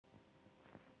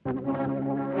¿Qué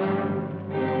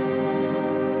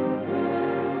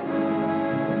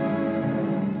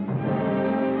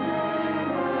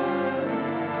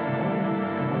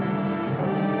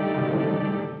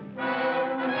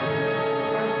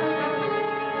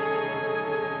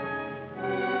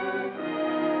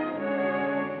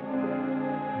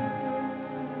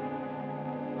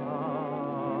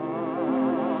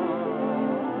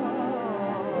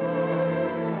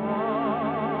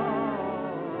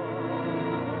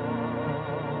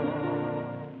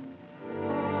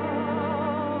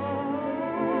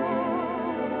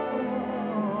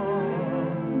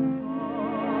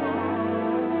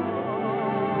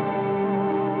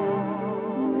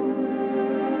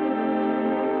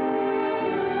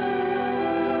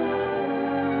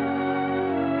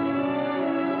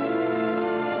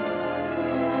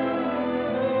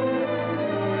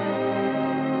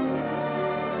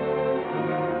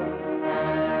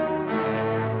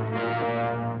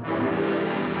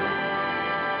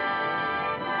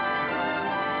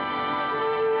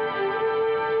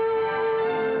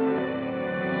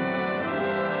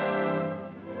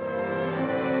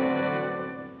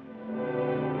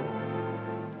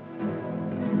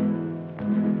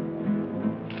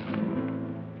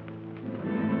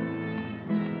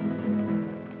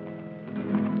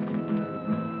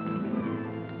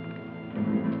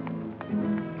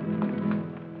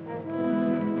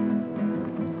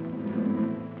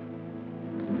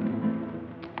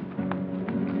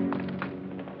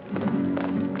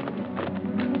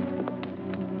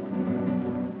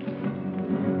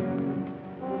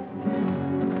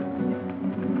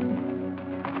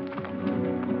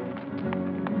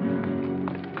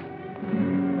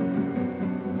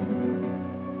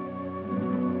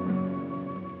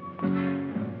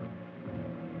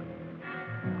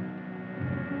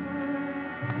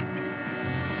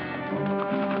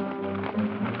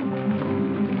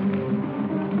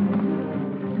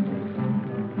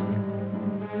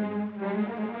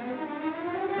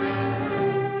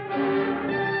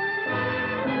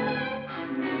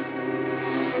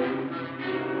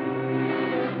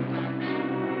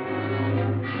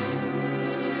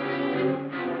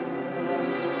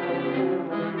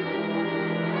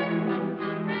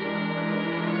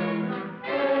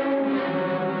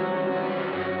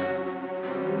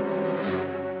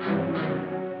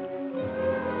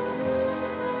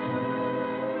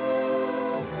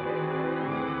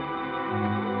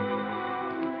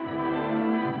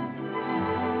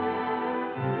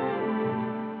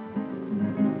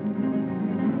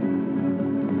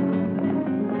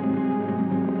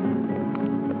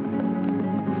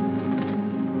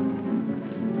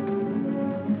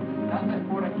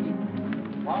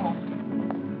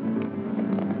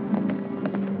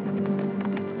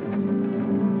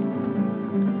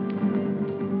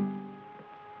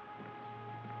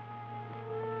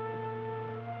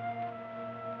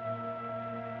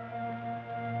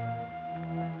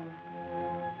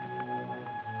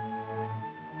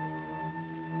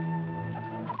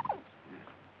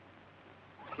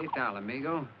tal,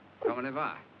 amigo? ¿Cómo le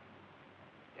va?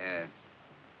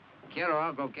 Quiero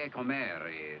algo que comer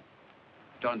y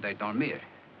donde dormir.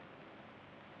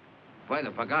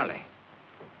 Puedo pagarle.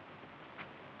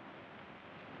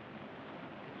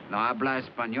 ¿No habla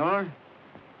español?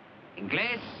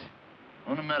 ¿Inglés?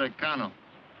 Un americano.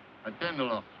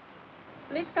 Aténdelo.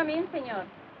 Please come in, señor.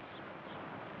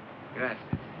 Gracias.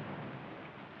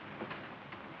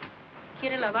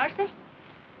 ¿Quiere lavarse?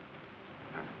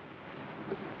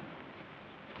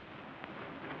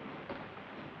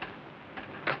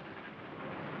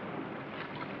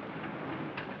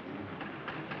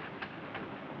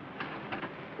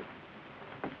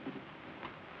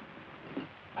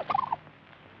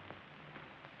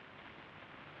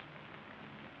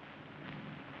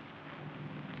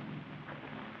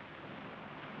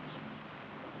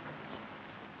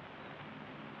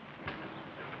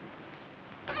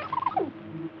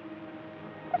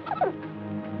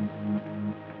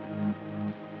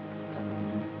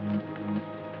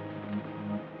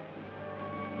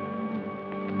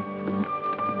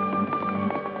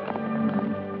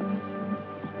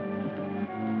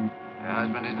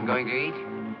 Going to eat?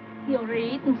 He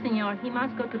already eaten, senor. He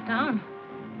must go to town.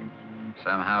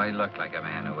 Somehow he looked like a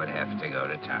man who would have to go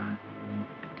to town.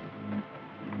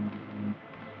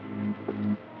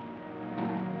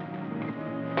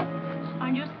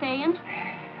 Aren't you staying?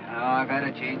 No, I've had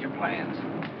a change of plans.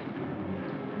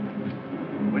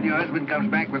 When your husband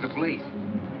comes back with the police,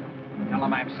 tell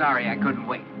him I'm sorry I couldn't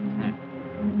wait.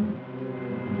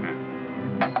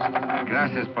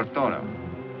 Gracias por todo.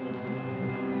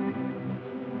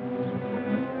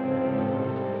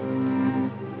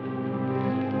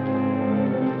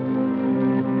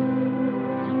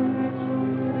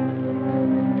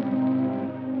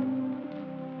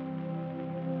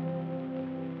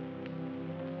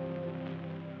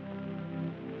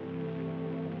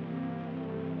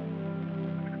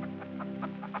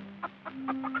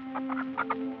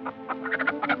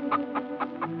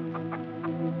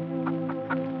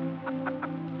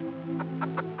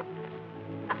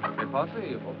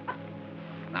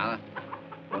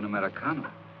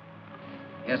 Americano.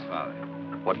 Yes, Father.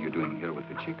 What are you doing here with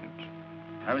the chickens?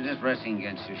 I was just resting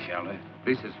against your shelter.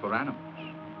 This is for animals.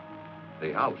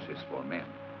 The house is for men.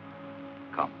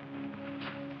 Come.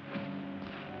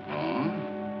 Oh?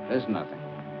 There's nothing.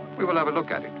 We will have a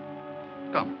look at it.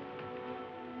 Come.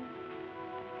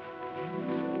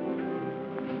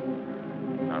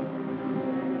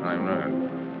 I'm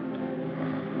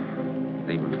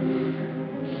leave him.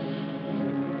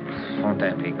 Won't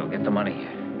that be? Go get the money.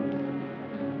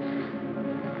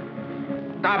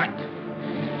 Stop it!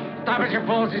 Stop it, you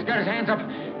fools! He's got his hands up.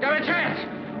 Got a chance!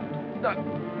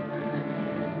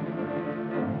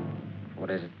 What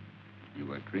is it? You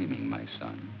were dreaming, my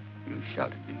son. You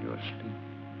shouted in your sleep.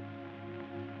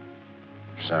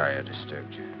 Sorry I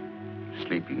disturbed you.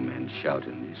 Sleeping men shout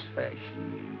in this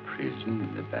fashion in prison,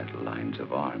 in the battle lines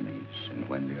of armies, and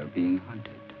when they are being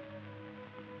hunted.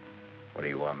 What do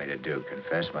you want me to do?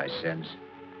 Confess my sins?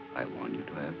 I want you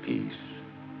to have peace.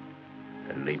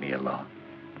 Then leave me alone.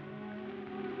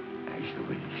 As you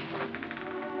wish.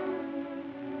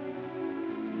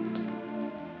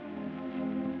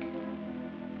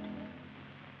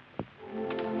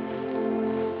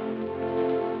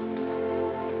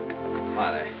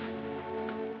 Father.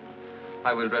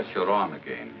 I will dress your arm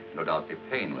again. No doubt the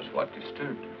pain was what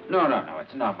disturbed you. No,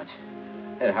 it's not much.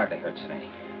 It hardly hurts any.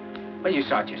 Well, you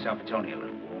saw it yourself. It's only a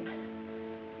little wound.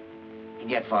 And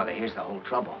yet, Father, here's the whole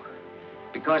trouble.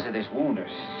 Because of this wound,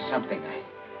 there's something.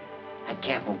 I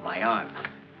can't move my arm.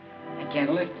 I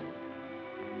can't lift it.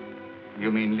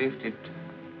 You mean lift it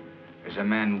as a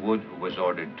man would who was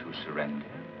ordered to surrender?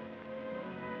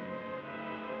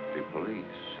 The police.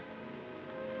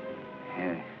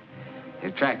 Yeah.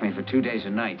 They've tracked me for 2 days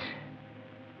and nights.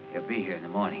 They'll be here in the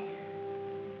morning.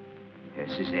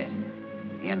 This is it.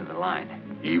 The end of the line.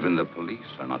 Even the police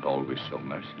are not always so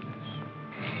merciless.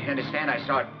 You understand? I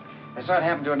saw it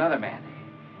happen to another man.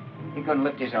 He couldn't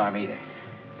lift his arm either.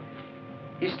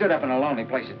 He stood up in a lonely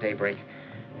place at daybreak.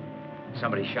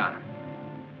 Somebody shot him.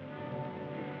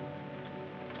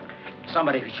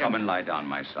 Somebody who shot him. Come and lie down,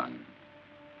 my son.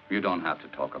 You don't have to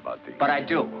talk about the... But I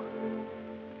do.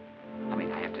 I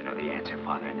mean, I have to know the answer,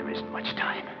 Father, and there isn't much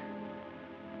time.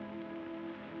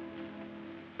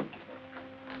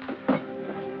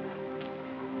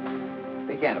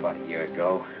 Began about a year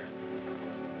ago.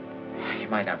 You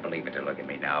might not believe it to look at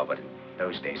me now, but in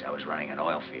those days I was running an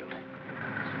oil field.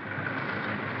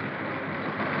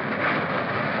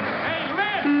 Hey,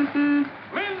 Lin!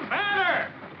 Lin Vanner!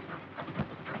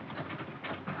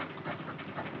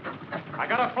 I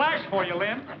got a flash for you,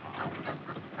 Lin.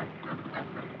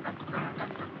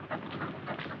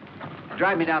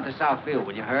 Drive me down to South Field,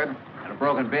 will you, Herb? Got a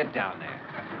broken bit down there.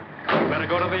 You better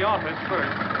go to the office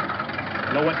first.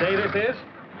 Know what day this is?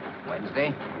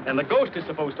 Wednesday? And the ghost is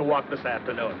supposed to walk this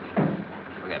afternoon.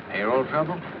 We got payroll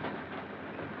trouble?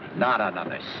 Not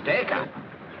another stick-up.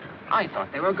 I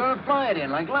thought they were going to fly it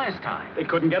in like last time. They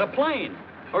couldn't get a plane.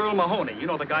 Earl Mahoney, you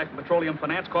know the guy from Petroleum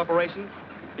Finance Corporation?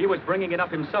 He was bringing it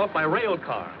up himself by rail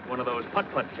car, one of those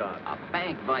putt-putt jobs. A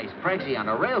bank vice prexy on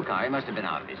a rail car? He must have been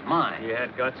out of his mind. He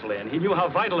had guts, Lin. He knew how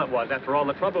vital it was after all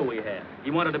the trouble we had. He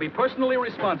wanted to be personally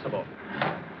responsible.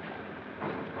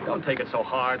 Don't take it so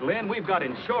hard, Lin. We've got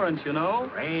insurance, you know.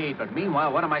 Great, but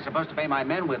meanwhile, what am I supposed to pay my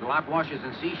men with lock washers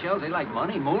and seashells? They like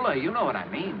money, moolah, you know what I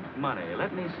mean. Money,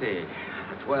 let me see.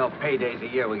 For 12 paydays a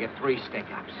year, we get 3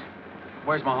 stick-ups.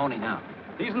 Where's Mahoney now?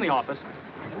 He's in the office.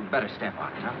 We better step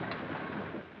on it, huh?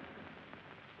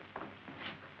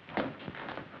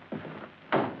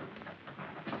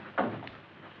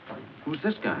 Who's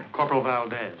this guy? Corporal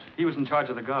Valdez. He was in charge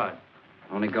of the guard.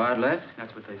 Only guard left?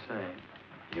 That's what they say.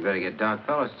 You better get Doc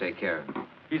Fellows to take care of him.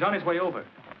 He's on his way over.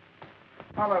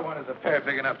 All I want is a pair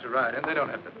big enough to ride in. They don't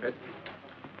have to fit.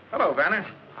 Hello, Vanner.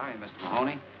 Hi, Mr.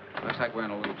 Mahoney. Looks like we're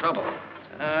in a little trouble.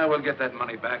 We'll get that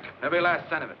money back. Every last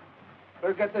cent of it.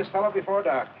 We'll get this fellow before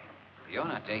dark. You're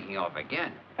not taking off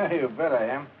again. You bet I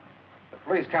am. The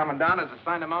police commandant has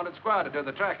assigned a mounted squad to do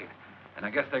the tracking. And I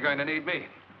guess they're going to need me.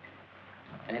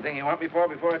 Anything you want me for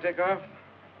before I take off?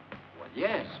 Well,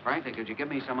 yes. Frankly, could you give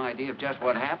me some idea of just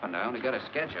what happened? I only got a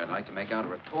sketch. I'd like to make out a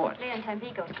report. Leon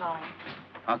Tampico's calling.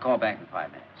 I'll call back in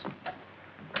 5 minutes.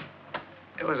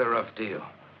 It was a rough deal.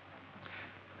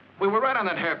 We were right on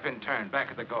that hairpin turn back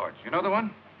at the gorge. You know the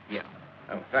one? Yeah.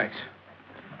 Oh, thanks.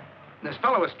 This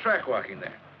fellow was track walking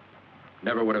there.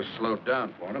 Never would have slowed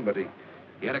down for him, but he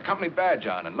had a company badge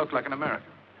on and looked like an American.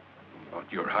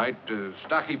 About your height,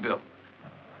 stocky built.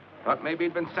 Thought maybe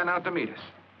he'd been sent out to meet us.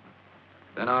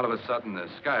 Then all of a sudden, the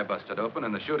sky busted open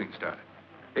and the shooting started.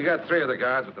 He got 3 of the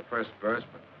guards with the first burst,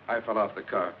 but I fell off the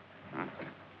car.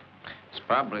 It's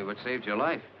probably what saved your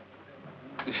life.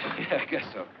 Yeah, I guess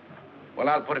so. Well,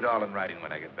 I'll put it all in writing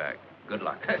when I get back. Good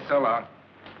luck. So long.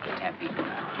 The 10 people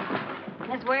now.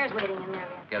 Miss Ware's waiting in there.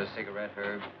 Got a cigarette,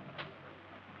 Herb?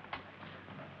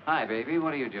 Hi, baby.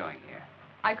 What are you doing here?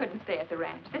 I couldn't stay at the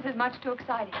ranch. This is much too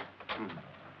exciting.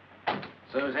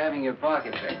 So's having your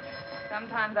pocket picked.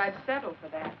 Sometimes I'd settle for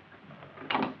that.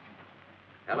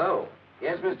 Hello.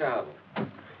 Yes, Mr. Hubble.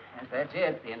 Yes, that's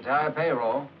it. The entire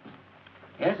payroll.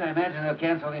 Yes, I imagine they'll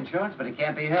cancel the insurance, but it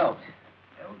can't be helped.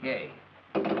 Okay.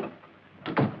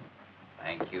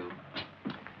 Thank you.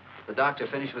 The doctor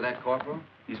finished with that corporal?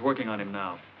 He's working on him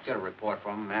now. Get a report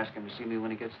from him. Ask him to see me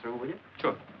when he gets through, will you?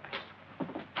 Sure.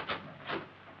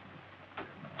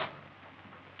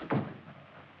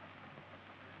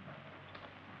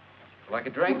 Like a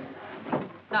drink?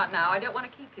 Not now. I don't want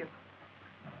to keep you.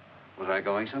 Was I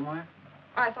going somewhere?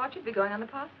 I thought you'd be going on the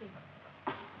posse.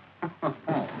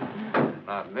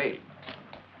 Not me.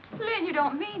 Lin, you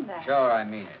don't mean that. Sure, I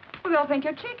mean it. Well, they'll think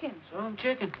you're chicken. So I'm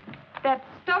chicken. That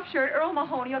stuffed shirt, Earl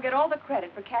Mahoney, will get all the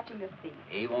credit for catching the thief.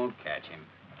 He won't catch him.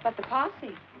 But the posse.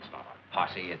 It's not a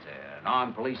posse. It's an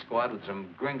armed police squad with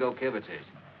some gringo kibitzers.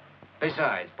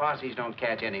 Besides, posses don't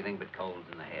catch anything but colds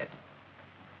in the head.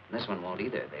 And this one won't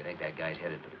either. They think that guy's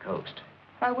headed to the coast.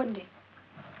 Why wouldn't he?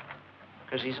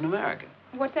 Because he's an American.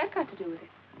 What's that got to do with it?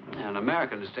 Yeah, an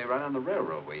American to stay right on the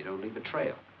railroad where you don't leave a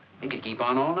trail. He could keep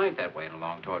on all night that way, and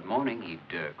along toward morning, he'd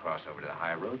cross over to the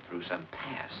high road through some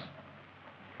pass.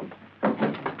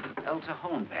 El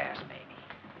Cajon Pass, maybe.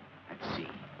 Let's see.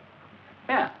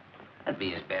 Yeah, that'd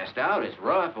be his best out. It's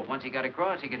rough, but once he got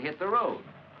across, he could hit the road.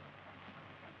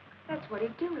 That's what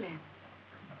he'd do, Lin.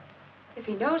 If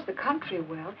he knows the country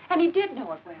well, and he did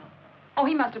know it well. Oh,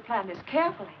 he must have planned this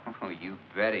carefully. Oh, you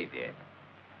bet he did.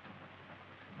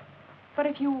 But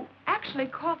if you actually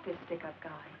caught this stick-up guy,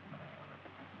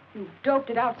 you doped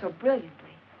it out so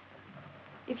brilliantly.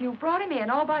 If you brought him in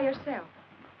all by yourself.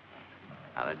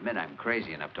 I'll admit I'm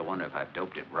crazy enough to wonder if I've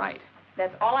doped it right.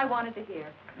 That's all I wanted to hear.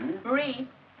 Marie,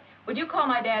 would you call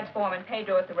my dad's foreman,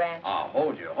 Pedro, at the ranch? Oh,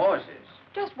 hold your horses.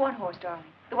 Just one horse, darling.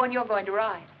 The one you're going to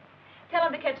ride. Tell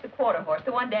him to catch the quarter horse,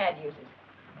 the one Dad uses.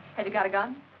 Have you got a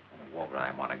gun? What would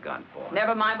I want a gun for?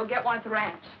 Never mind, we'll get one at the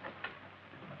ranch.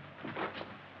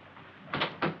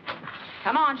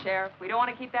 Come on, Sheriff. We don't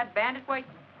want to keep that bandit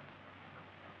waiting.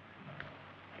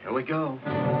 Here we go.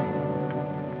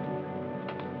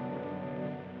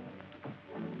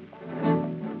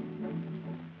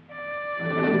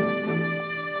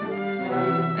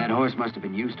 That horse must have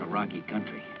been used to rocky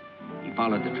country. He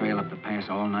followed the trail up the pass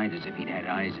all night as if he'd had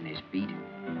eyes in his feet.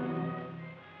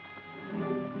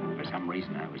 For some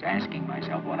reason, I was asking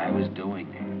myself what I was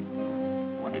doing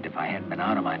there. Wondered if I hadn't been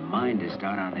out of my mind to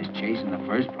start on this chase in the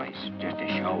first place, just to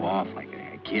show off like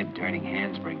a kid turning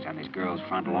handsprings on this girl's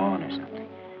front lawn or something.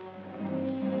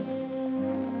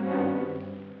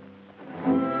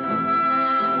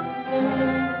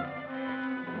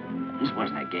 This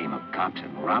wasn't a game of cops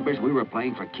and robbers. We were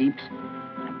playing for keeps.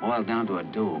 It boiled down to a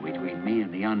duel between me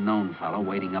and the unknown fellow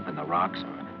waiting up in the rocks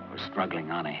or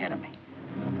struggling on ahead of me.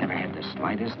 Never had the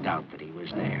slightest doubt that he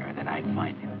was there or that I'd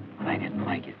find him. But I didn't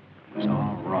like it. It was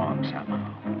all wrong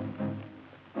somehow.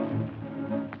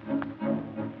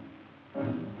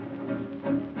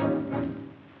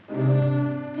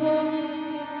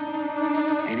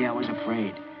 Maybe I was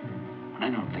afraid. But I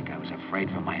don't think I was afraid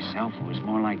for myself. It was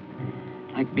more like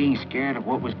being scared of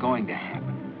what was going to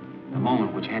happen. The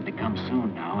moment which had to come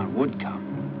soon now and would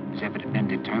come. As if it had been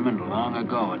determined long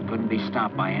ago. It couldn't be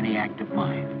stopped by any act of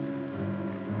mine.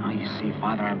 Now, you see,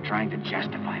 Father, I'm trying to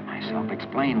justify myself.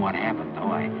 Explain what happened,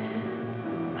 though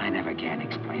I never can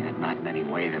explain it. Not in any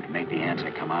way that would make the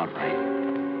answer come out right.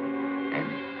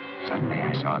 Then, suddenly,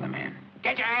 I saw the man.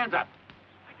 Get your hands up!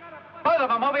 Both of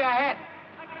them over your head!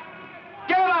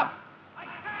 Give them up!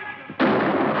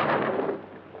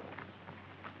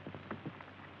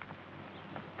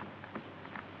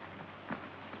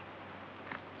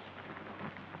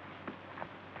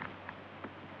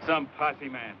 Some posse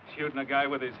man shooting a guy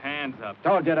with his hands up.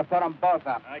 Told you to put them both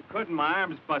up. I couldn't. My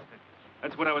arm's busted.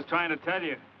 That's what I was trying to tell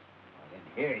you. I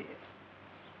didn't hear you.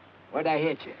 Where'd I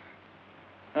hit you?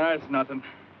 That's nothing.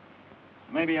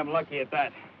 Maybe I'm lucky at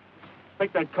that.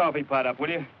 Pick that coffee pot up, will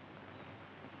you?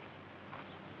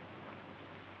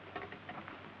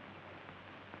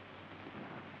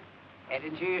 Hey,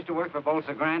 didn't you used to work for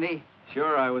Bolsa Grande?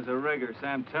 Sure, I was a rigger.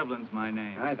 Sam Tevlin's my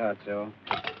name. I thought so.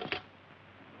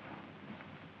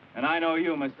 And I know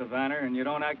you, Mr. Vanner, and you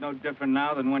don't act no different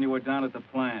now than when you were down at the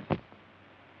plant.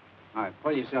 All right,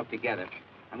 pull yourself together.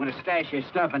 I'm going to stash your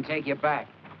stuff and take you back.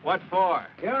 What for?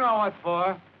 You know what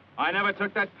for. I never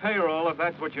took that payroll, if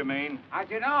that's what you mean.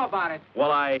 How'd you know about it? Well,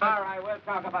 All right, we'll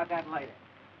talk about that later.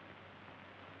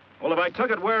 Well, if I took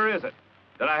it, where is it?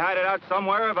 Did I hide it out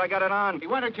somewhere? Have I got it on?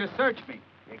 Why don't you search me?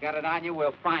 You got it on you,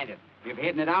 we'll find it. If you've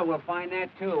hidden it out, we'll find that,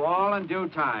 too, all in due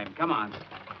time. Come on.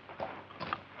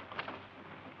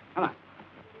 Come on.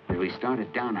 As we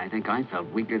started down, I think I felt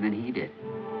weaker than he did.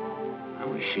 I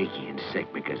was shaky and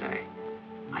sick because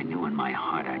I knew in my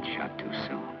heart I'd shot too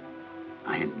soon.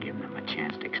 I hadn't given him a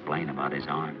chance to explain about his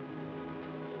arm.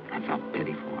 I felt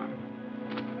pity for him.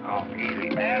 Oh, easy,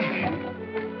 man.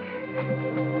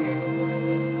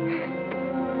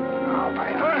 Oh,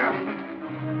 my arm.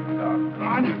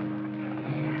 Doggone.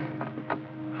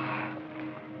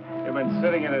 You've been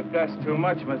sitting at a desk too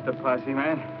much, Mr. Posse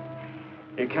Man.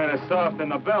 You're kind of soft in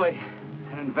the belly.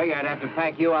 I didn't figure I'd have to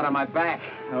pack you out of my back.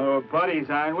 Oh, we're buddies,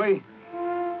 aren't we?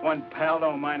 One pal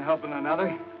don't mind helping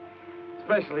another.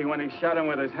 Especially when he shot him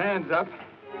with his hands up.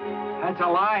 That's a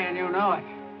lie, and you know it.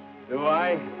 Do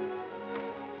I?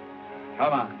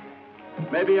 Come on.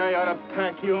 Maybe I ought to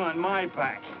pack you on my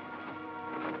back.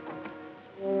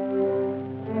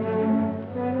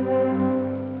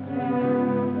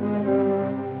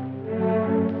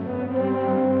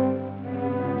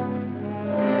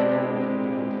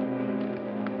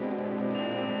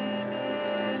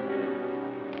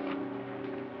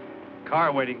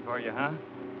 Car waiting for you, huh?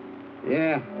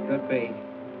 Yeah, could be.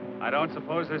 I don't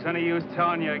suppose there's any use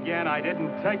telling you again I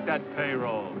didn't take that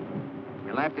payroll.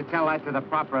 You'll have to tell that to the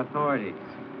proper authorities.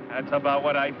 That's about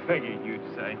what I figured you'd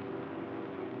say.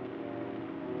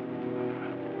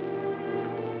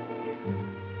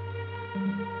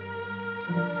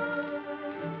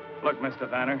 Look, Mr.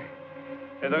 Vanner,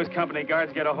 if those company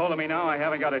guards get a hold of me now, I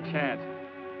haven't got a chance.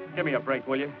 Give me a break,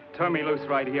 will you? Turn me loose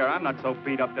right here. I'm not so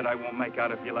beat up that I won't make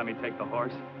out if you let me take the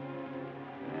horse.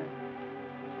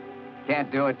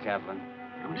 Can't do it, Jacqueline.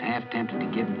 I was half tempted to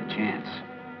give him the chance,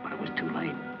 but it was too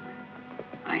late.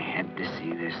 I had to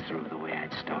see this through the way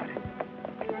I'd started.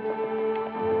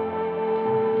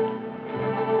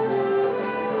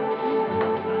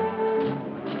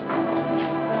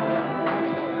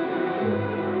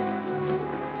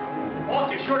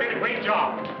 Boss, you sure did a great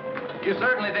job. You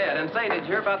certainly did. And say, did you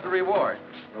hear about the reward?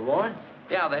 Reward?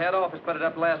 Yeah, the head office put it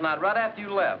up last night right after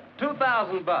you left.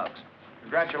 $2,000.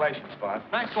 Congratulations, boss.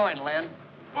 Thanks going, Lin.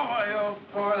 Boy, oh,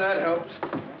 boy, that helps.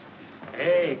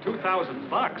 Hey,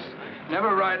 $2,000.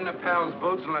 Never ride in a pal's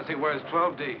boots unless he wears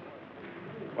 12D.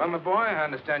 Well, my boy, I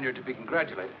understand you're to be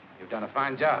congratulated. You've done a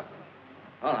fine job.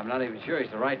 Well, I'm not even sure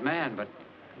he's the right man, but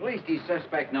at least he's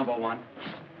suspect number one.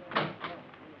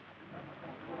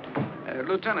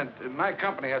 Lieutenant, my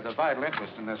company has a vital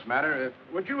interest in this matter.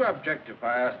 Would you object if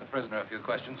I ask the prisoner a few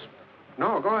questions?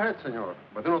 No, go ahead, senor.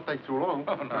 But they don't take too long.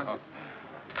 Oh, no.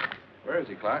 Where is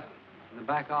he, Clark? In the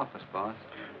back office, boss.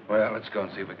 Well, let's go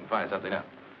and see if we can find something out.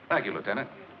 Thank you, Lieutenant.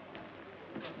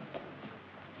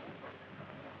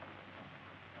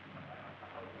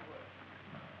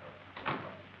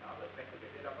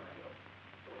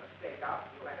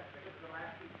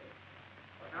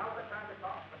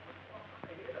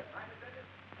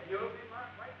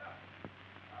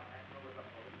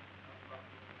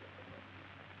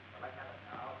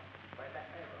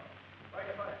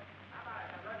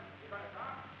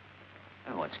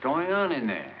 What's going on in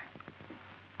there?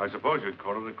 I suppose you'd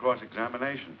call it a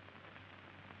cross-examination.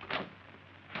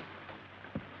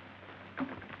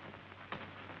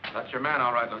 That's your man,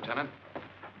 all right, Lieutenant.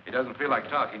 He doesn't feel like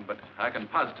talking, but I can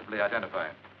positively identify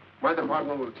him. My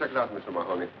department will check it out, Mr.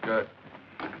 Mahoney. Good.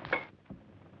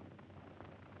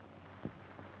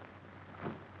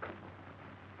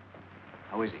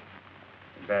 How is he?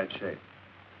 In bad shape.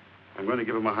 I'm going to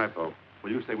give him a hypo.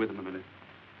 Will you stay with him a minute?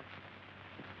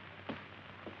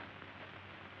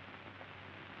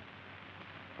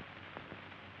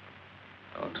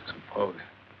 Don't suppose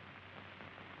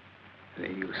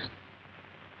any use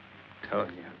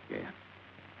telling you again.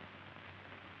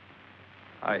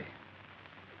 I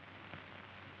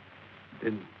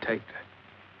didn't take that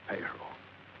payroll.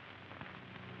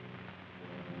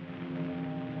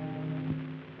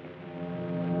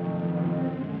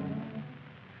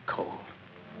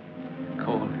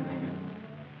 Cold in here.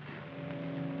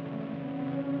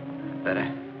 Better.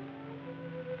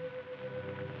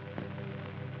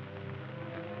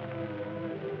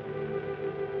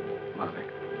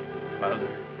 Mother.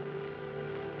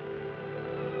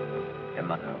 Your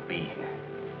mother will be here.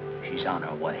 She's on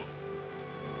her way.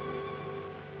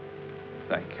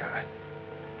 Thank God.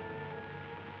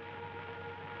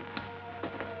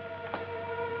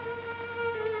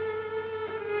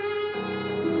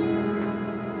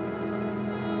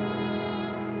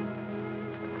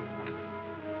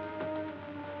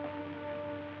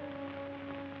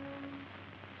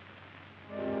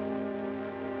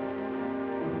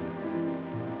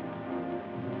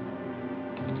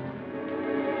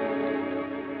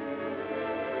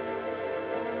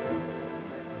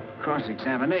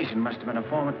 cross-examination must have been a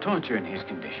form of torture in his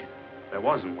condition. There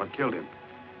wasn't. What killed him?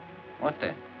 What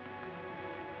then?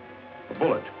 A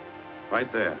bullet.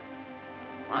 Right there.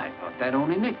 I thought that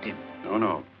only nicked him.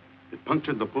 No. It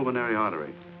punctured the pulmonary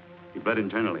artery. He bled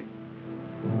internally.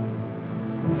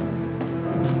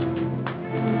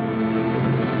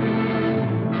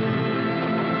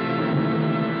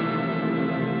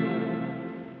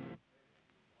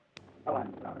 Well,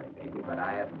 I'm sorry, baby, but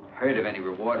I haven't heard of any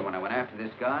reward when I went after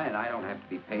this guy, and I don't have to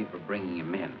be paid for bringing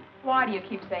him in. Why do you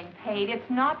keep saying paid? It's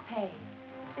not paid.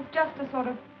 It's just a sort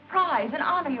of prize, an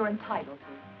honor you're entitled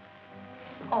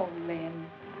to. Oh, Lin.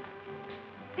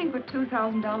 Think what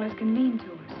 $2,000 can mean to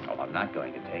us. Oh, I'm not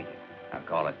going to take it. I'll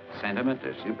call it sentiment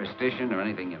or superstition or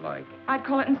anything you like. I'd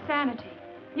call it insanity.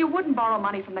 You wouldn't borrow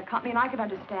money from the company, and I could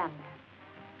understand that.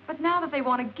 But now that they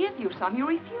want to give you some, you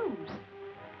refuse.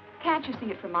 Can't you see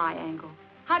it from my angle?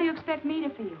 How do you expect me to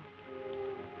feel?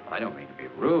 I don't mean to be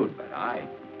rude, but I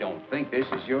don't think this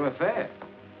is your affair.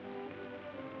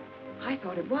 I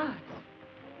thought it was.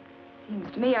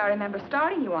 Seems to me I remember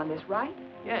starting you on this, right?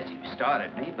 Yes, you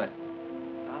started me, but...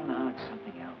 well, now it's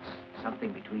something else.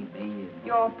 Something between me and...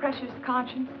 Your precious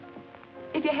conscience?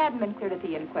 If you hadn't been cleared at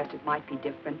the inquest, it might be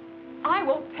different. I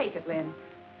won't take it, Lin.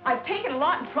 I've taken a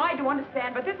lot and tried to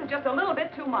understand, but this is just a little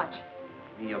bit too much.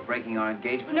 You're breaking our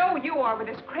engagement? No, you are, with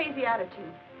this crazy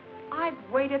attitude. I've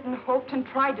waited and hoped and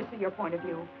tried to see your point of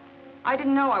view. I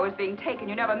didn't know I was being taken.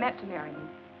 You never meant to marry me.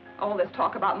 All this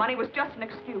talk about money was just an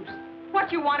excuse.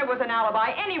 What you wanted was an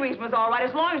alibi. Any reason was all right,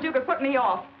 as long as you could put me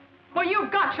off. Well, you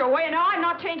got your way, and now I'm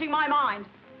not changing my mind.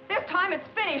 This time it's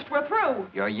finished. We're through.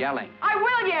 You're yelling. I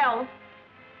will yell.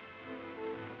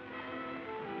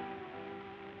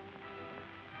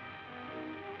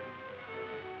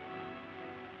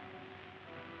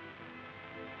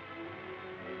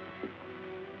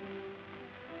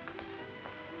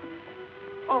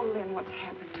 Oh, Lin, what's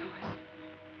happened to us?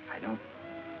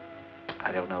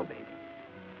 I don't know, baby.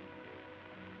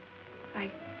 I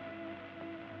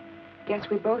guess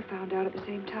we both found out at the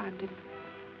same time, didn't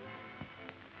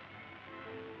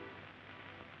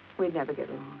we? We'd never get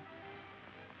along.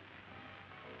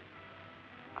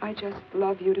 I just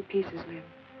love you to pieces, Lin.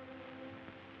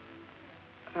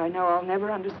 I know I'll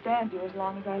never understand you as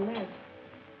long as I live.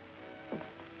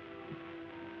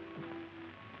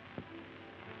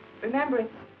 Remember,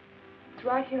 it's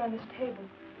right here on this table.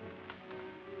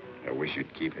 I wish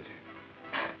you'd keep it.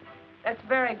 That's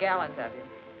very gallant of you.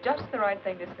 Just the right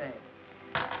thing to say.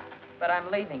 But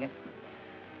I'm leaving it.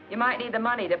 You might need the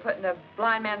money to put in a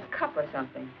blind man's cup or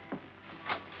something.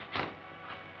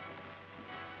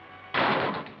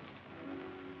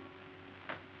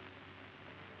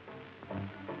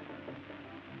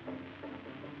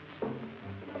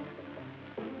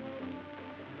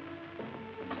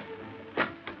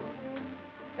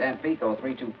 Pico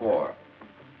 324.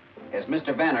 Is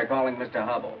Mr. Vanner calling Mr.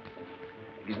 Hubble?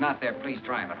 If he's not there, please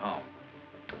try him at home.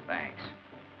 Thanks.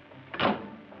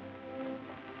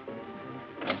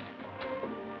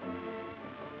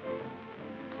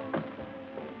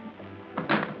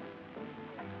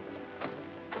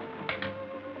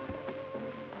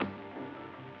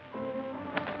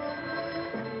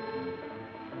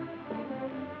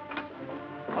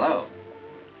 Hello.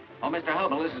 Oh, Mr.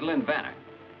 Hubble, this is Lin Vanner.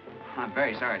 I'm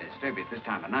very sorry to disturb you at this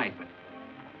time of night, but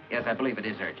yes, I believe it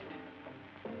is urgent.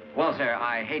 Well, sir,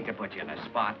 I hate to put you in a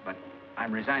spot, but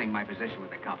I'm resigning my position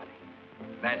with the company.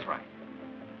 That's right.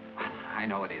 I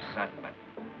know it is sudden, but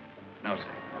no,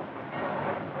 sir.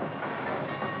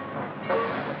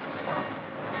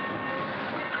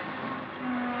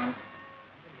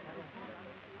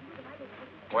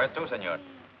 Where to, senor?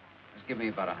 Just give me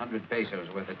about 100 pesos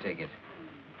worth of ticket.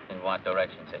 In what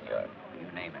direction, senor?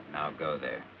 You name it, and I'll go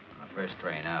there. On the first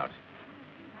train out.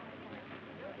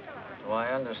 Do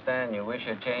I understand you wish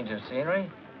a change of scenery?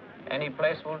 Any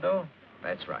place will do?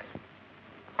 That's right.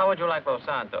 How would you like Los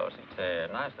Santos? It's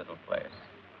a nice little place.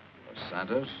 Los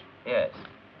Santos? Yes.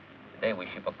 Today we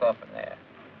ship a coffin there.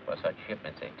 For such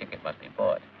shipments, a ticket must be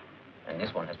bought. And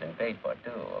this one has been paid for,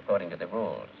 too, according to the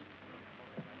rules.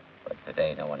 But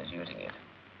today, no one is using it.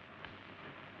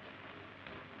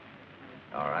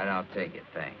 All right, I'll take it,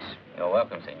 thanks. You're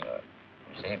welcome, senor.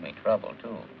 You saved me trouble,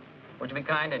 too. Would you be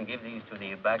kind and give these to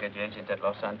the baggage agent at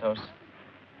Los Santos?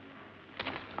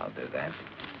 I'll do that.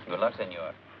 Good luck,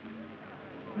 senor.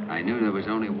 I knew there was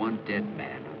only one dead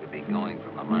man who could be going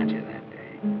from La Mancha that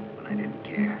day, but I didn't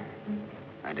care.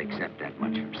 I'd accept that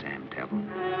much from Sam Temple,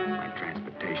 my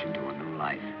transportation to a new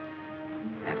life.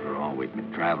 After all, we'd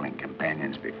been traveling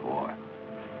companions before.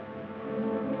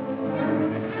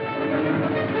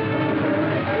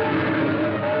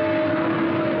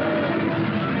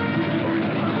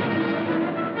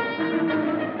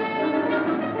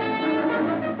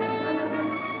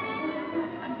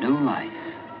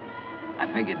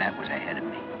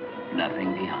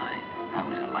 anything behind. I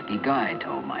was a lucky guy, I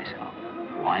told myself.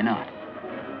 Why not?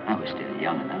 I was still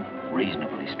young enough,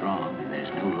 reasonably strong, and this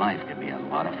new life could be a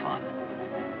lot of fun.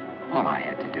 All I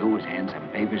had to do was hand some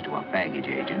papers to a baggage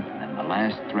agent, and then the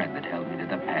last thread that held me to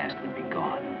the past would be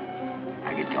gone.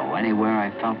 I could go anywhere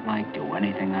I felt like, do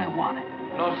anything I wanted.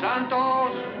 Los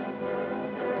Santos!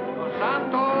 Los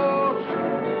Santos!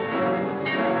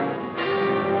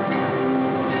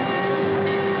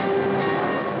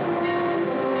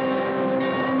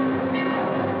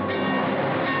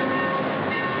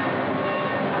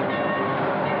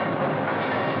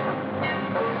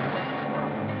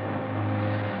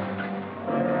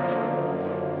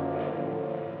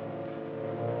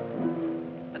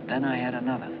 Then I had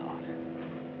another thought.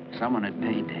 Someone had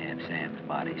paid to have Sam's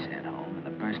body sent home, and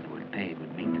the person who had paid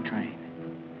would meet the train.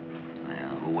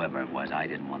 Well, whoever it was, I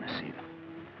didn't want to see them.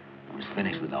 I was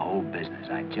finished with the whole business.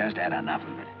 I just had enough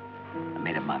of it. I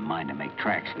made up my mind to make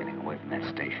tracks getting away from that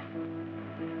station.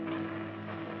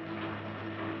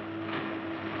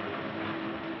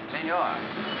 Senor.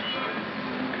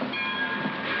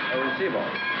 Recibo.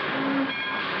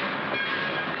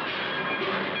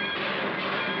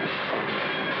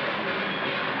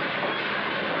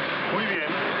 Muy bien.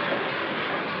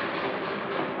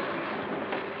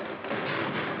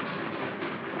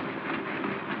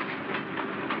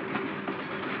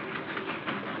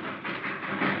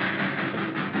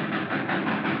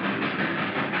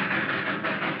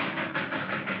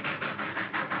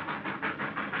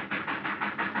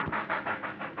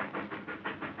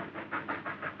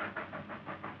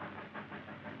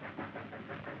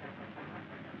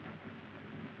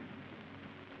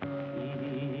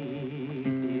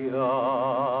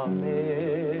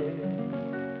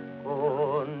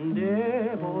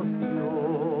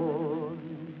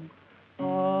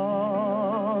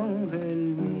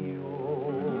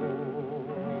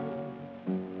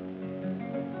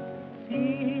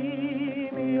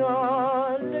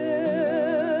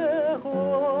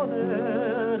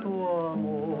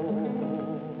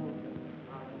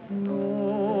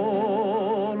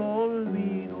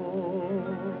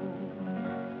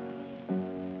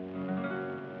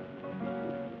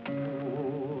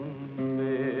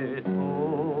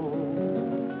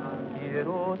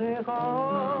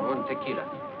 Tequila.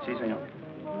 Sí, señor.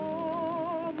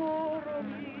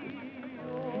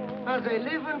 As I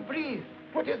live and breathe.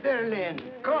 What is there, Lin?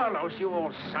 Carlos, you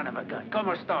old son of a gun.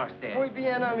 ¿Cómo estás there? Muy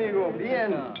bien, amigo.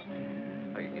 Bien.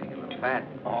 Are you getting a little fat?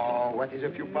 Oh, what is a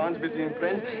few pounds between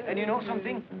friends? And you know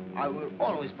something? I will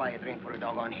always buy a drink for a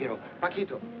doggone hero.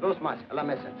 Paquito, dos más, a la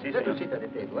mesa. Sí, Let señor. us sit at the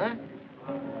table, eh?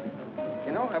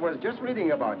 You know, I was just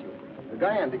reading about you. The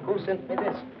guy on the coast sent me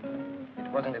this.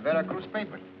 It was in the Veracruz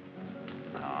paper.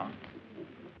 No.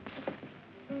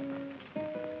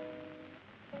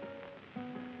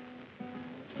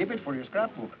 Keep it for your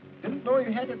scrapbook. Didn't know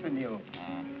you had it with you.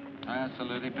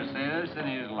 Absolutely precise in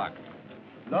his luck.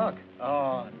 Luck?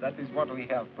 Oh, that is what we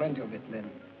have. Plenty of it, Lin.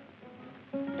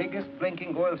 Biggest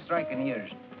blinking oil strike in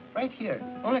years. Right here.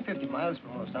 Only 50 miles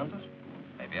from Los Santos.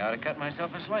 Maybe I ought to cut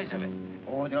myself a slice of it.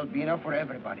 Oh, there'll be enough for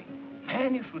everybody.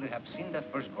 And you should have seen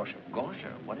that first gosher.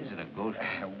 Gosher? What is it, a gosher?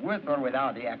 With or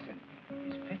without the accent.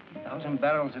 It's 50,000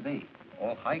 barrels a day.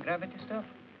 All high-gravity stuff.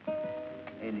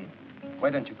 Hey, Lin,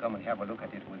 why don't you come and have a look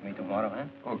at it with me tomorrow, huh?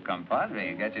 Oh, compadre,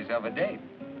 you got yourself a date.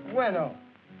 Bueno.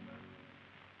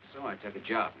 So I took a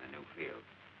job in the new field.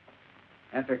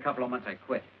 After a couple of months, I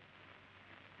quit.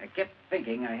 I kept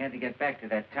thinking I had to get back to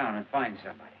that town and find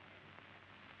somebody.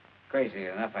 Crazy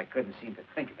enough, I couldn't seem to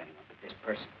think of anyone but this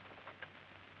person.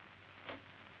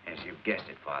 Yes, you guessed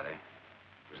it, Father.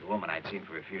 It was the woman I'd seen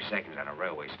for a few seconds on a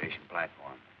railway station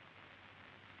platform.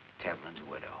 Tevlin's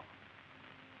widow.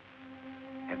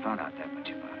 I found out that much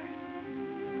about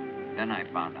her. Then I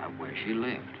found out where she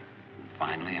lived.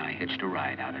 Finally, I hitched a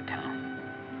ride out of town.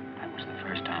 That was the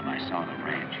first time I saw the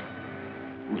ranch.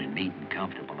 It was neat and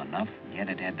comfortable enough, and yet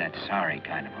it had that sorry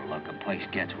kind of a look a place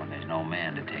gets when there's no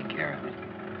man to take care of it.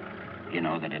 You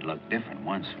know that it looked different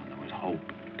once when there was hope.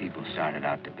 People started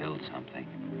out to build something.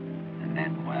 And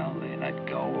then, well, they let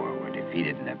go or were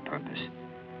defeated in their purpose.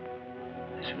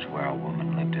 This was where a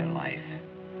woman lived her life.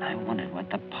 I wondered what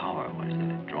the power was that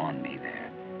had drawn me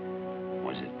there.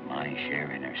 Was it my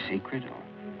share in her secret, or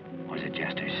was it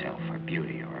just herself, her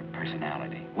beauty, or her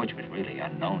personality, which was really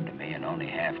unknown to me and only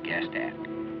half guessed at?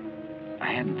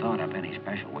 I hadn't thought of any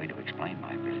special way to explain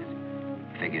my visit.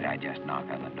 Figured I'd just knock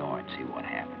on the door and see what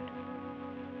happened.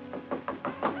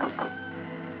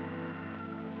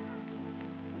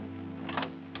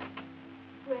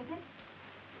 Who is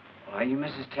it? Are you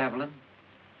Mrs. Tevlin?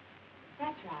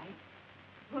 That's right.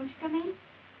 Won't you come in?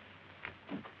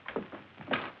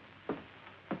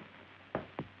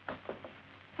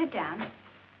 Sit down.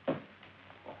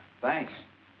 Thanks.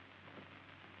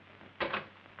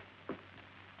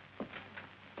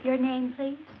 Your name,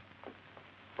 please?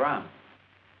 Brown.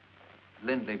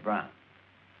 Lindley Brown.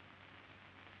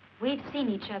 We've seen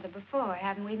each other before,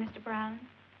 haven't we, Mr. Brown?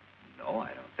 No, I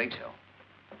don't think so.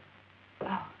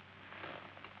 Oh.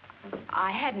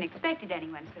 I hadn't expected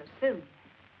anyone so soon.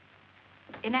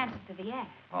 In answer to the ad.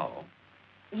 Oh?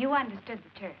 You understood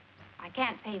the terms. I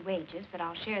can't pay wages, but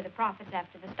I'll share the profits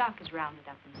after the stock is rounded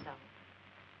up and sold.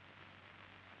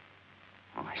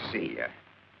 Oh, I see.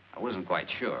 I wasn't quite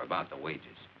sure about the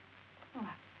wages. Oh,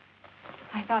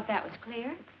 I thought that was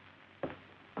clear.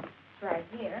 It's right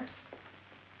here.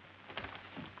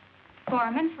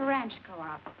 Foreman for ranch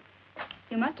co-op.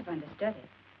 You must have understood it.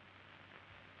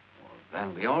 Well,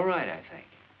 that'll be all right, I think.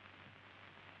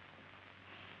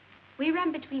 We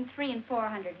run between 300 and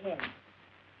 400 heads.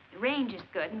 The range is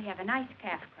good, and we have a nice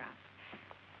calf crop.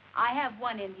 I have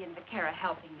one Indian vaquera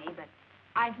helping me, but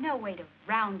I've no way to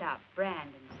round up, brand,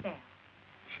 and sell.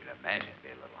 Should imagine it'd be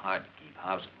a little hard to keep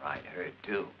house and ride herd,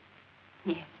 too.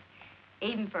 Yes,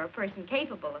 even for a person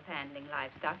capable of handling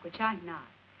livestock, which I'm not.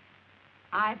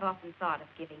 I've often thought of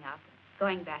giving up and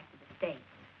going back to the States.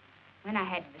 When I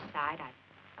had to decide,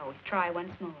 I'd always try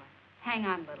once more, hang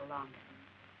on a little longer.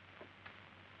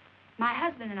 My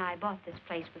husband and I bought this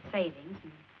place with savings,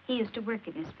 and he used to work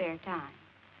in his spare time.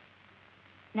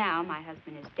 Now my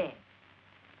husband is dead.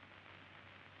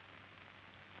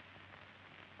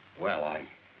 Well, I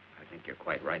think you're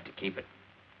quite right to keep it.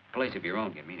 A place of your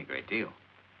own can mean a great deal.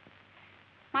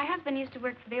 My husband used to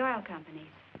work for the oil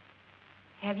companies.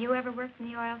 Have you ever worked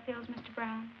in the oil fields, Mr.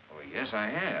 Brown? Oh, yes, I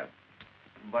have.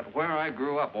 But where I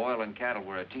grew up, oil and cattle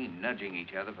were a team nudging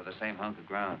each other for the same hunk of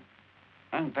ground.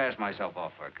 I can pass myself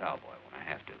off for a cowboy when I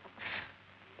have to.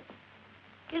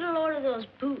 Get a load of those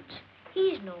boots.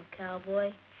 He's no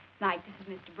cowboy. Mike, this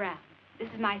is Mr. Brown. This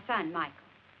is my son, Michael.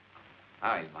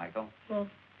 Hi, Michael. Well,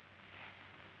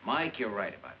 Mike, you're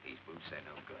right about these boots. They're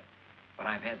no good. But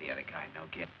I've had the other kind, no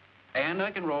kidding. And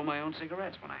I can roll my own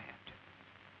cigarettes when I have to.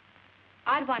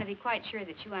 I'd want to be quite sure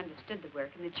that you understood the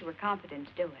work and that you were competent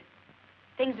to do it.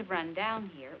 Things have run down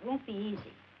here. It won't be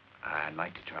easy. I'd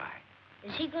like to try.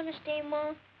 is he gonna stay,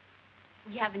 Mom?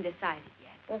 We haven't decided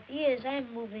yet. Well, if he is,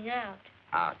 I'm moving out.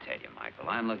 I'll tell you, Michael,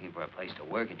 I'm looking for a place to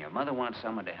work, and your mother wants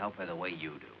someone to help her the way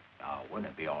you do. Now, wouldn't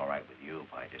it be all right with you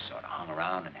if I just sort of hung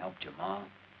around and helped your mom?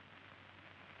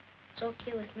 It's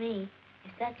okay with me,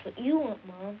 if that's what you want,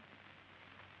 Mom.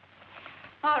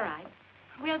 All right.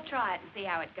 We'll try it and see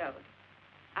how it goes.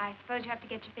 I suppose you have to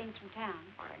get your things from town.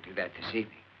 I can do that this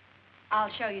evening. I'll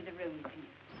show you the room you can use.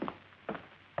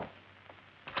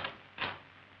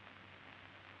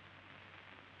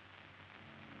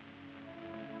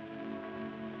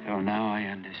 So now I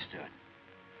understood.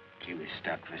 She was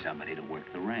stuck for somebody to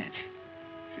work the ranch.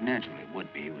 She naturally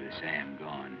would be with Sam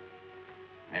gone.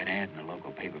 That ad in the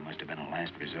local paper must have been a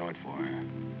last resort for her.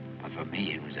 But for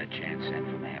me, it was a chance sent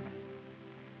from heaven.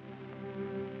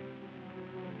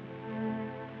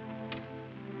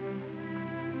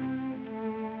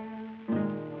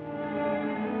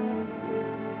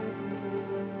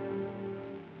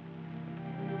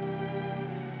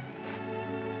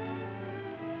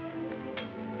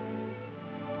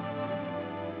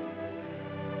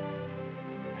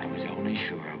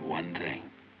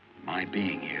 My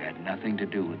being here had nothing to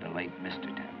do with the late Mr.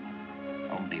 Teflon,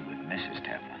 only with Mrs.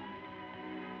 Teflon.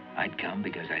 I'd come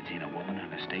because I'd seen a woman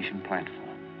on a station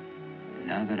platform.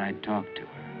 Now that I'd talked to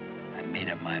her, I made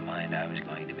up my mind I was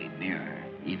going to be near her,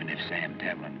 even if Sam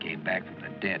Teflon came back from the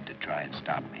dead to try and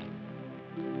stop me.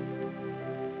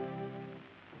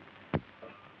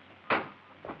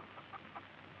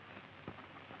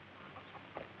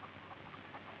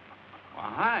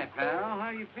 Well, hi, pal. How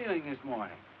are you feeling this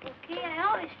morning? Okay, I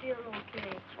always feel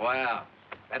okay. Swell.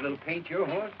 That little paint your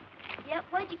horse? Yep,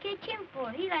 what'd you catch him for?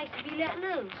 He likes to be let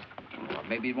loose. Well,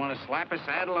 maybe you'd want to slap a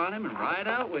saddle on him and ride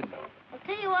out with him. I'll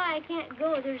tell you why I can't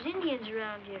go. There's Indians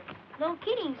around here. No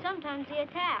kidding, sometimes they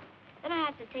attack. Then I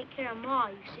have to take care of Ma,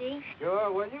 you see.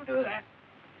 Sure, well, you do that.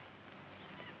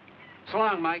 So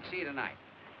long, Mike. See you tonight.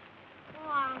 Go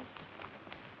on.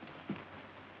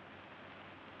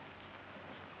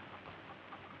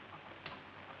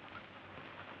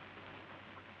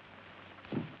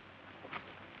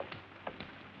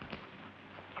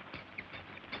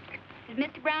 Did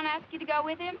Mr. Brown ask you to go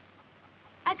with him?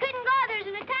 I couldn't go. There's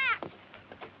an attack.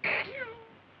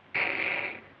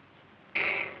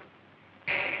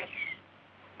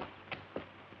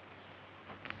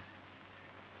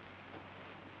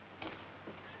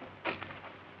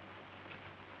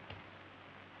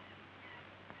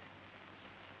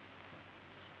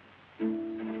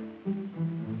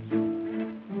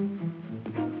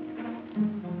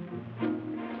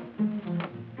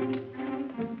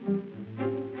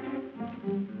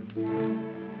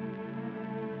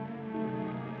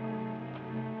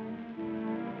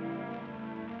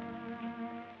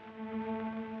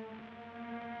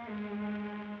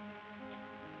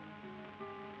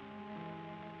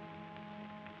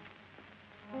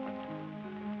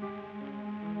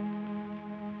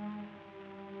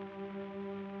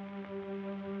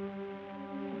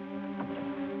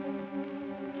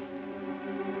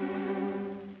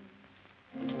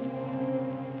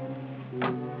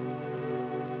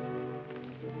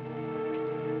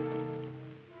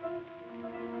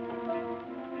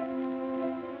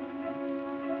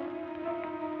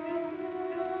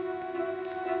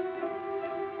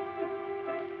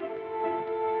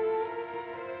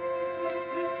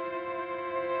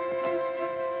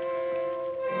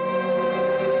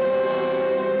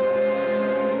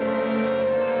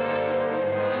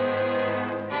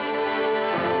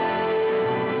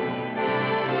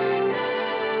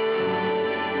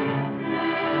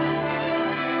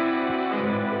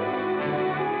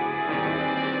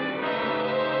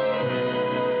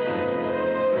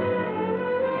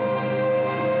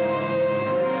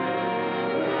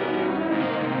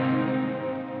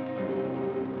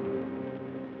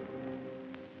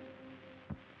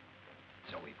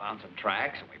 Found some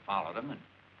tracks, and we followed them, and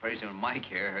pretty soon Mike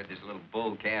here heard this little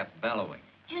bull calf bellowing.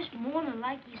 Just moaning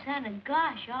like he sounded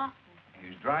gosh awful. He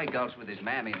was dry gulched with his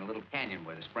mammy in a little canyon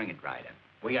where the spring had dried up.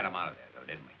 We got him out of there, though,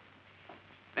 didn't we?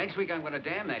 Next week, I'm going to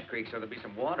dam that creek so there'll be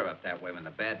some water up that way when the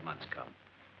bad months come.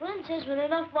 Lynn says when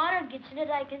enough water gets in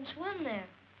it, I can swim there.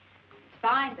 It's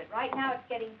fine, but right now it's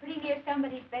getting pretty near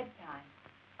somebody's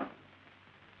bedtime.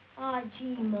 Aw,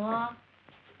 gee, Ma.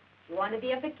 If you want to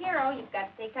be up at Carol, you've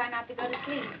got to take time out to go to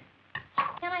sleep.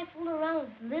 Can I fool around with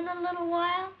Lynn a little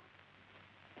while?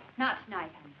 Not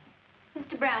tonight, honey.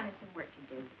 Mr. Brown has some work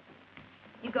to do.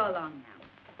 You go along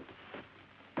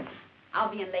now. I'll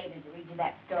be in later to read you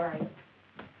that story.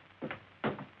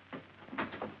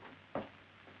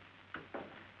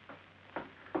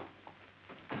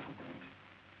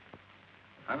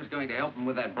 I was going to help him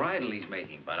with that bridle he's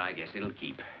making, but I guess it'll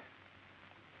keep.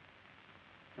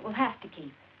 It will have to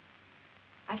keep.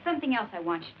 I've something else I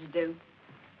want you to do.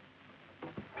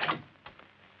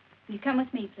 Will you come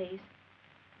with me, please?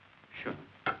 Sure.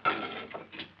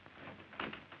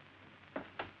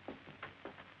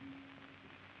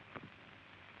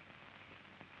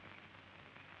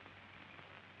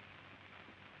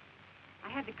 I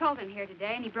had the colt in here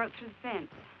today, and he broke through the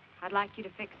fence. I'd like you to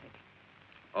fix it.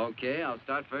 Okay, I'll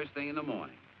start first thing in the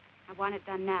morning. I want it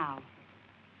done now.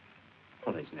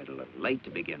 Well, isn't it a little late to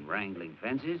begin wrangling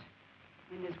fences?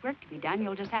 When there's work to be done,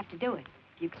 you'll just have to do it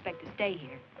if you expect to stay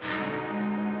here.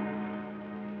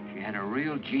 She had a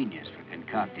real genius for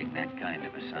concocting that kind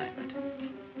of assignment.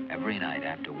 Every night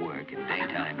after work, and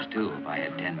daytimes too, if I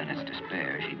had 10 minutes to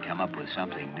spare, she'd come up with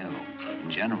something new.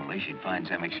 And generally, she'd find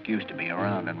some excuse to be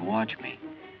around and watch me.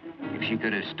 If she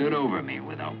could have stood over me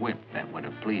with a whip, that would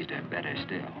have pleased her better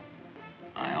still.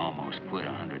 I almost quit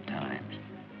 100 times,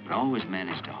 but always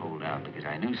managed to hold out because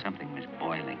I knew something was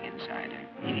boiling inside her,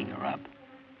 eating her up,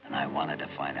 and I wanted to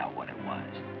find out what it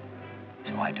was.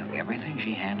 So I took everything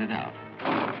she handed out,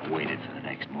 waited for the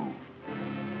next move.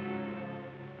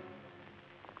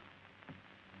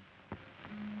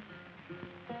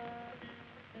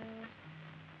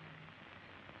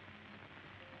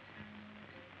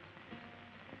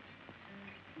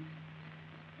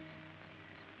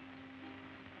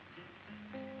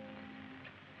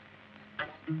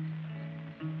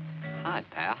 Hi,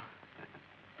 pal.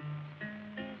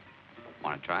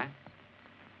 Want to try?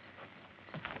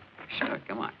 Sure,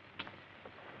 come on.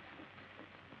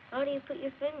 How do you put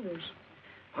your fingers?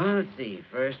 Well, let's see.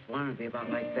 First one would be about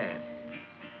like that.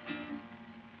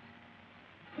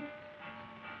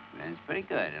 That's pretty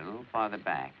good. A little farther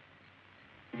back.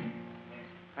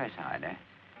 Press harder.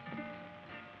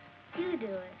 You do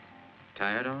it.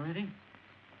 Tired already?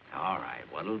 All right,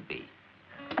 what'll it be?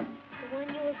 The one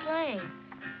you were playing.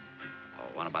 Oh,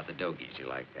 what about the dogies? You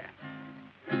like that?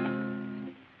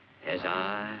 As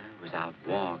I was out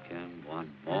walking one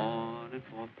morning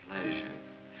for pleasure,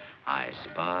 I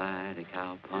spied a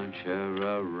cowpuncher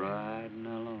a-riding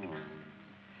along.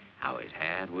 How his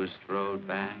hat was throwed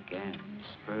back and his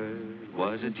spurs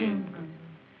was a-jingling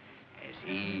as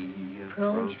he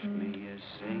approached me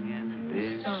a-singing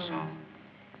this song.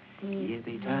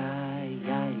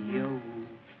 Yippee-ki-yi-yo,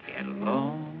 get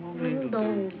along, little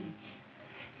doggy.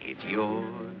 It's your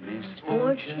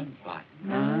misfortune, but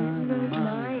none of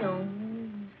my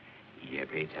own.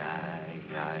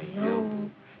 Yippee-ki-yi-yo,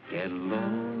 get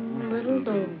along, little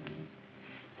doggy.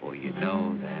 For you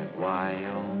know that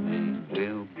Wyoming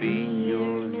will be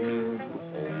your new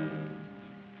home.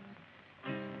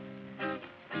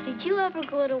 Did you ever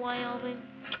go to Wyoming?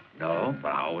 No, but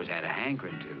I always had a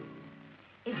hankering to.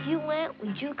 If you went,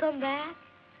 would you come back?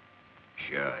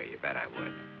 Sure, you bet I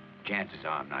would. Chances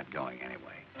are I'm not going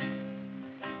anyway.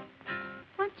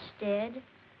 What's dead?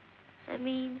 I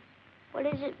mean, what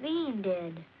does it mean,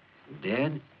 dead?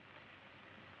 Dead?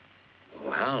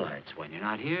 Well, that's when you're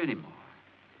not here anymore.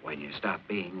 When you stop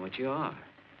being what you are.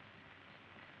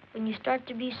 When you start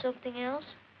to be something else?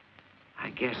 I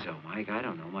guess so, Mike. I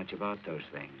don't know much about those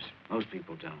things. Most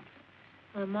people don't.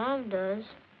 My mom does.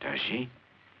 Does she?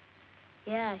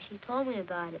 Yeah, she told me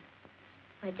about it.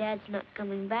 My dad's not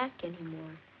coming back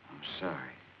anymore. I'm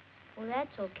sorry. Well,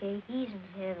 that's okay. He's in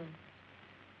heaven.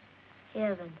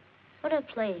 Heaven. What a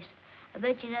place. I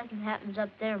bet you nothing happens up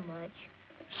there much.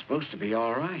 It's supposed to be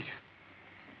all right.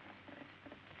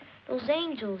 Those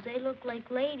angels, they look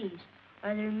like ladies.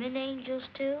 Are there men angels,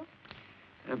 too?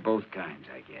 They're both kinds,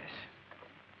 I guess.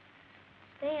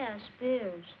 They have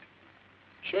spears.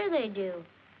 Sure they do.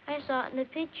 I saw it in the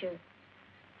picture.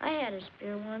 I had a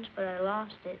spear once, but I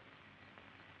lost it.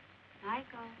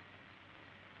 Michael.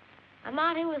 I'm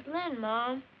out here with Lynn,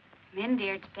 Mom. Come in,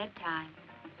 dear. It's bedtime.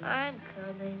 I'm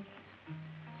coming.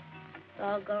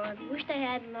 Doggone. Wished I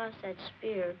hadn't lost that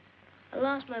spear. I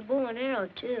lost my bow and arrow,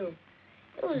 too.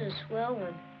 It was a swell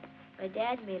one. My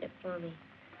dad made it for me.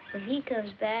 When he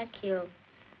comes back, When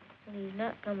he's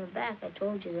not coming back, I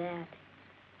told you that.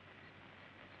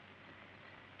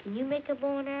 Can you make a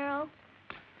bow and arrow?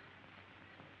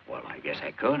 Well, I guess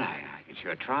I could. I could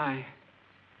sure try.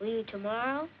 Will you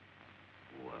tomorrow?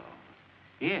 Well,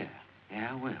 yeah.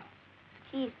 Yeah, I will.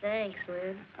 Gee, thanks,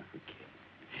 Lin. Okay.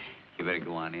 You better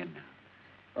go on in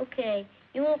now. Okay.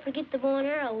 You won't forget the bow and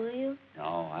arrow, will you?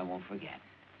 No, I won't forget.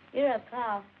 You're a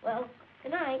pal. Well,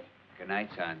 good night. Good night,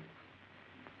 son.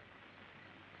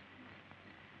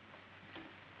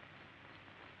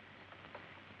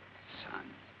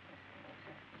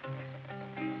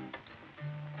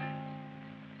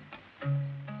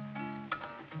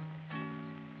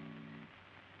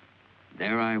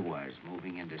 There I was,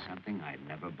 moving into something I'd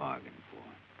never bargained for.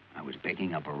 I was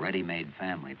picking up a ready-made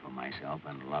family for myself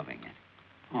and loving it.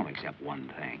 All except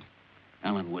one thing.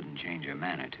 Ellen wouldn't change her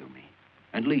manner to me.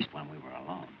 At least when we were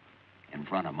alone. In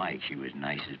front of Mike, she was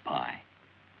nice as pie.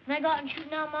 Can I go out and shoot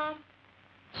now, Mom?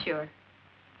 Sure.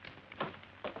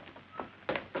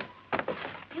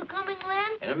 You coming,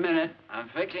 Lin? In a minute. I'm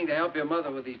fixing to help your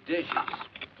mother with these dishes.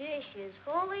 Dishes.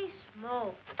 Holy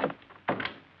smoke.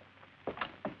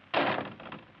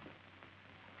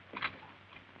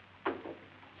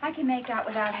 I can make out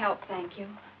without help, thank you.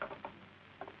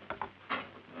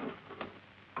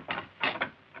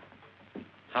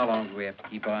 How long do we have to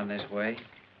keep on this way?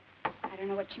 I don't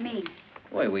know what you mean.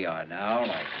 The way we are now,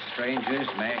 like strangers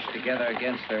mashed together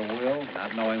against their will,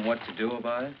 not knowing what to do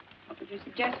about it. What would you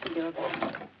suggest we do about it?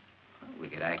 Well, we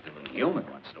could act a little human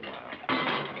once in a while.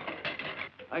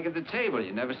 Like at the table,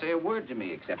 you never say a word to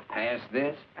me except pass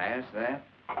this, pass that.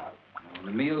 When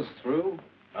the meal's through,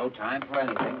 no time for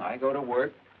anything. I go to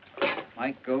work.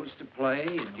 Mike goes to play,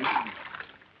 and you can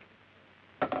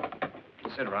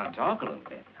sit around and talk a little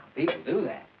bit. Now, people do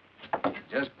that.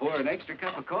 Just pour an extra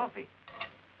cup of coffee.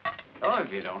 Oh,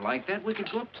 if you don't like that, we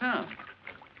could go uptown.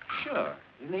 Sure,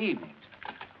 in the evenings.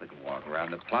 We could walk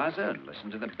around the plaza and listen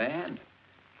to the band.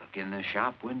 Look in the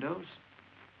shop windows.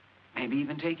 Maybe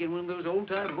even take in one of those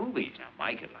old-time movies. Now,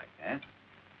 Mike would like that.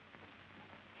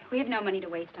 We have no money to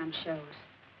waste on shows.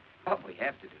 But we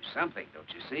have to do something, don't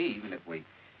you see? Even if we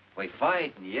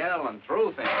fight and yell and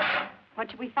throw things. What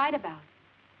should we fight about?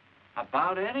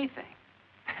 About anything.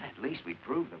 At least we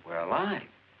prove that we're alive.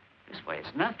 This way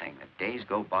it's nothing. The days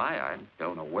go by, I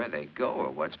don't know where they go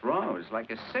or what's wrong. It's like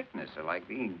a sickness or like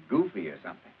being goofy or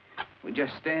something. We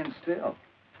just stand still.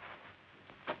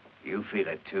 You feel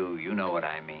it, too. You know what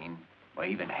I mean. Well,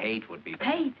 even hate would be...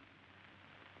 Hate?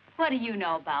 What do you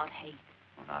know about hate?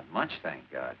 Well, not much,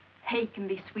 thank God. Hate can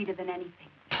be sweeter than anything.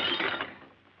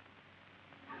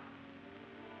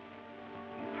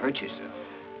 You've hurt yourself.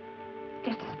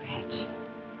 Just a scratch.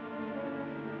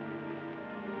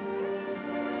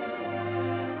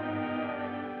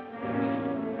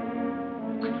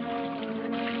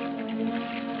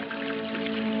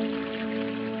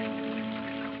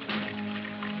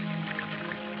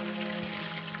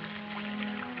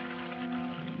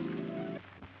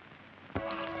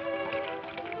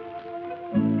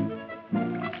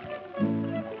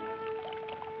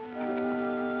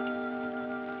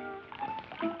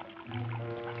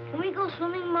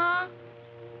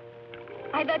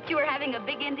 I thought you were having a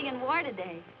big Indian war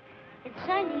today. It's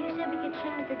Sunday. You said we could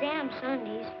swim at the dam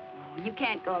Sundays. Oh, you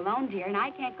can't go alone, dear, and I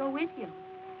can't go with you.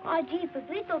 Oh, gee,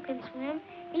 Pablito can swim.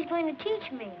 He's going to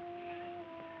teach me.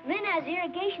 Lin has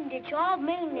irrigation ditch all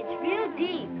made, and it's real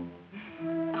deep.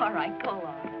 All right, go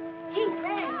on. Gee,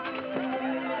 thanks.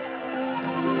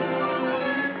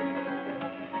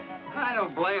 I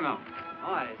don't blame him.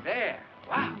 Oh, it's there.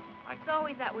 Wow. It's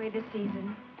always that way this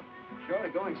season. Short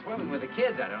of going swimming with the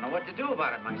kids, I don't know what to do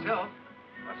about it myself.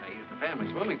 Plus, I use the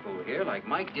family swimming pool here like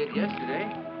Mike did yesterday.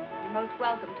 You're most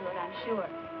welcome to it, I'm sure.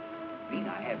 Mean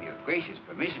I have your gracious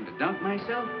permission to dunk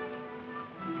myself?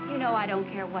 You know I don't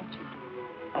care what you do.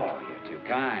 Oh, you're too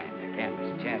kind. I can't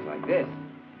miss a chance like this.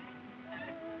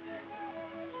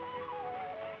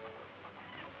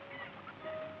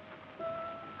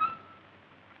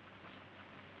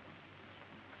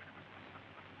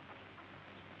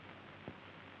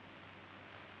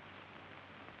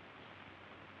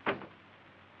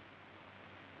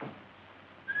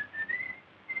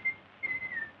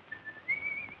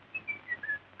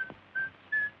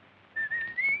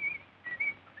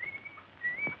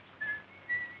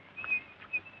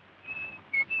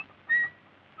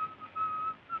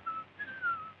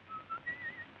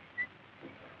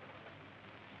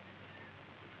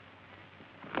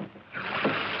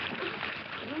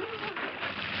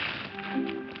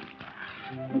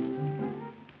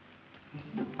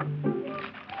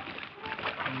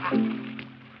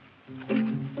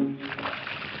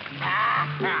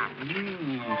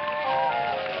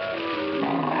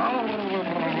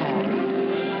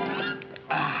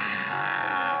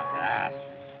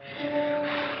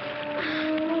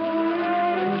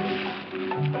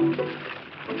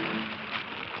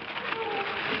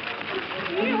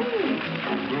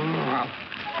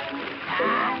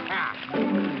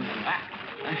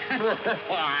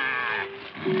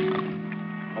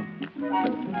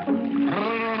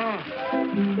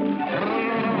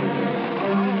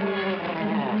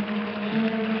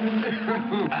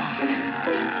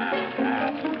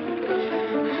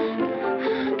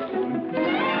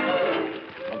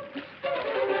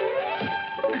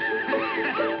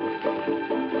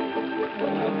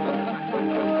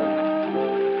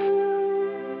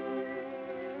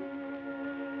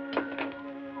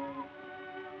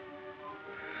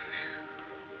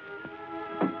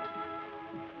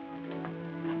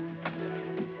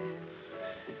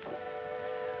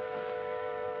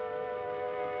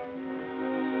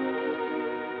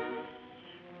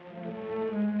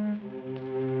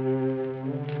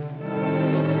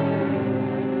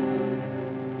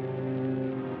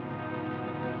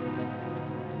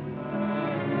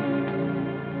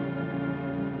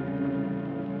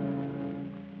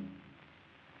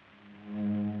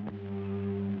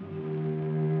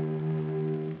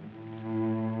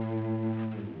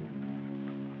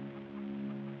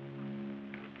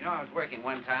 I was working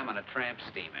one time on a tramp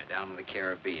steamer down in the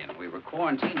Caribbean. We were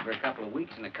quarantined for a couple of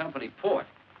weeks in a company port.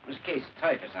 There was a case of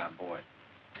typhus on board.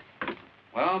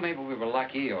 Well, maybe we were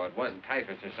lucky, or it wasn't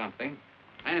typhus or something.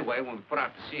 Anyway, when we put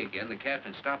out to sea again, the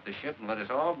captain stopped the ship and let us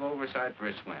all go overside for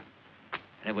a swim.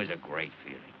 And it was a great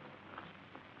feeling.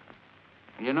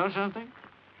 You know something?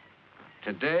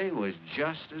 Today was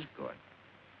just as good.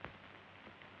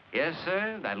 Yes,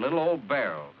 sir, that little old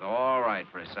barrel's all right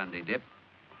for a Sunday dip.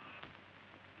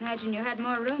 Imagine you had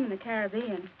more room in the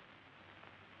Caribbean.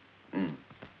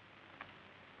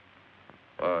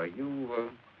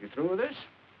 You through with this?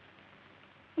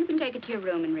 You can take it to your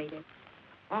room and read it.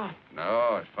 Oh,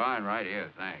 no, it's fine right here,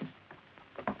 thanks.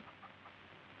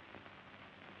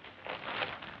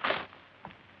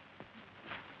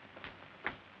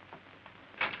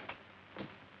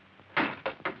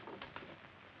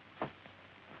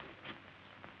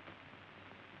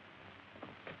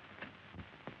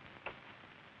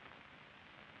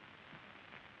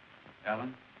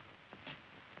 Ellen?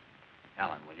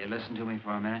 Ellen, will you listen to me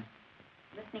for a minute?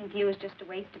 Listening to you is just a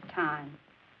waste of time.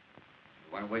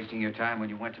 You weren't wasting your time when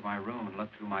you went to my room and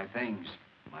looked through my things.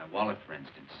 My wallet, for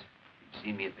instance. You'd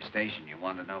seen me at the station. You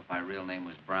wanted to know if my real name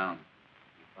was Brown.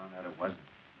 You found out it wasn't.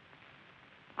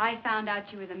 I found out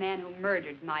you were the man who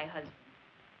murdered my husband.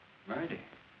 Murder?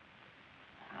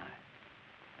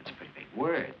 That's a pretty big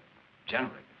word.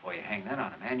 Generally, before you hang that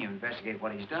on a man, you investigate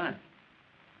what he's done.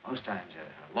 Most times,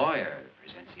 a lawyer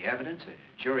presents the evidence,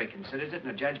 a jury considers it, and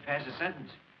a judge passes a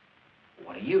sentence.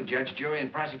 What are you, judge, jury,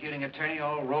 and prosecuting attorney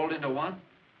all rolled into one?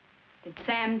 Did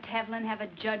Sam Tevlin have a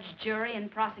judge, jury, and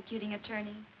prosecuting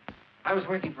attorney? I was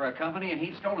working for a company, and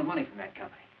he'd stolen money from that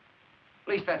company.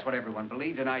 At least that's what everyone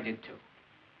believed, and I did, too.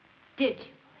 Did you believe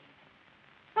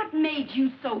it? What made you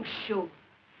so sure?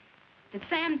 Did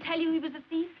Sam tell you he was a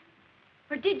thief?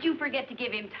 Or did you forget to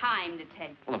give him time to tell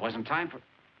you? Well, there wasn't time for...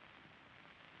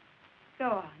 Go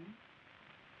on.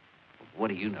 What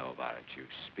do you know about it? You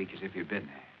speak as if you've been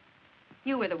there.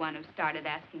 You were the one who started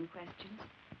asking questions.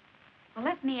 Well,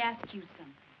 let me ask you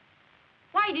something.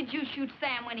 Why did you shoot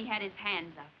Sam when he had his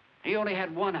hands up? He only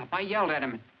had one up. I yelled at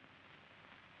him.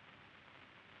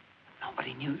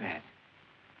 Nobody knew that.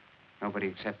 Nobody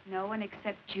except... No one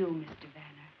except you, Mr.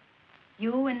 Vanner.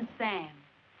 You and Sam.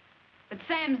 But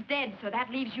Sam's dead, so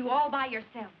that leaves you all by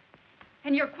yourself.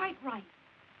 And you're quite right.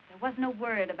 There was no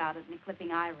word about it in the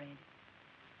clipping I read.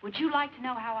 Would you like to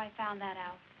know how I found that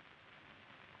out?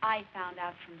 I found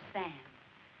out from Sam.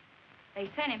 They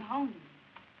sent him home to me.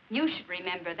 You should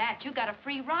remember that. You got a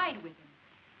free ride with him.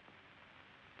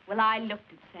 Well, I looked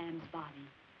at Sam's body.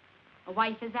 A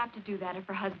wife is apt to do that if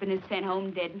her husband is sent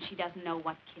home dead and she doesn't know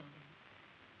what killed him.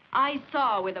 I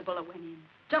saw where the bullet went in,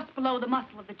 just below the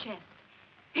muscle of the chest.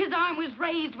 His arm was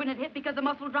raised when it hit because the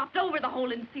muscle dropped over the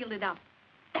hole and sealed it up.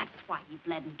 That's why he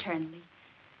bled internally.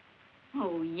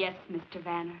 Oh, yes, Mr.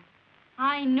 Vanner.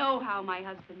 I know how my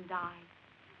husband died.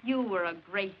 You were a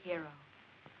great hero.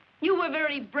 You were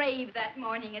very brave that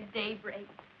morning at daybreak.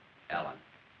 Ellen.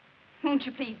 Won't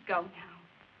you please go now?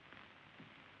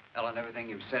 Ellen, everything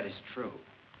you've said is true.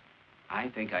 I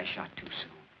think I shot too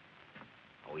soon.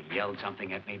 Oh, he yelled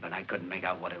something at me, but I couldn't make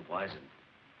out what it was.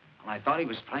 And I thought he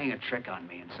was playing a trick on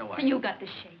me, and so I... And you got the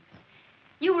shakes.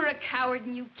 You were a coward,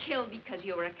 and you killed because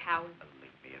you were a coward.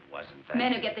 Believe me, it wasn't that.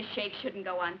 Men who get the shakes shouldn't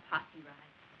go on posse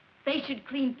rides. They should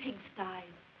clean pigsties.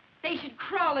 They should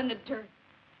crawl in the dirt.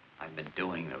 I've been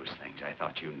doing those things. I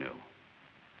thought you knew.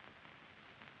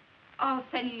 I'll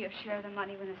send you your share of the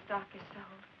money when the stock is sold.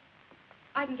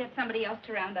 I can get somebody else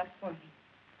to round up for me.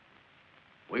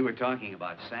 We were talking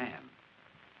about Sam.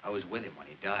 I was with him when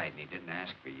he died, and he didn't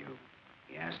ask for you.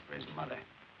 He asked for his mother.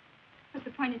 What's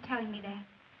the point of telling me that?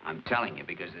 I'm telling you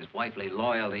because his wifely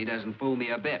loyalty doesn't fool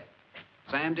me a bit.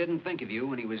 Sam didn't think of you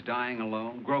when he was dying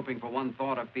alone, groping for one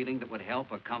thought or feeling that would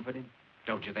help or comfort him.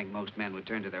 Don't you think most men would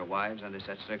turn to their wives under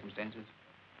such circumstances?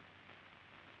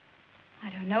 I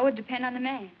don't know. It'd depend on the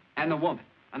man. And the woman,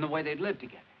 and the way they'd live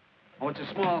together. Oh, it's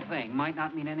a small thing, might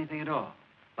not mean anything at all.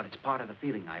 But it's part of the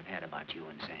feeling I've had about you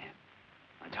and Sam.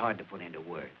 It's hard to put into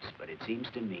words, but it seems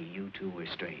to me you two were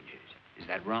strangers. Is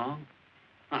that wrong?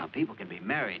 Well, people can be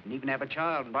married and even have a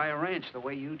child and buy a ranch the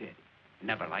way you did.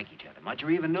 Never like each other much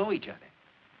or even know each other.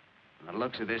 From the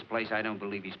looks of this place, I don't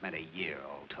believe you spent a year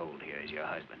all told here as your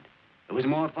husband. It was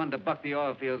more fun to buck the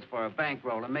oil fields for a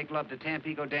bankroll and make love to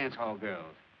Tampico dance hall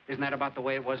girls. Isn't that about the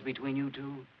way it was between you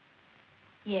two?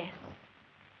 Yes.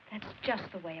 That's just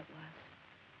the way it was.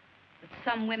 But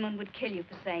some women would kill you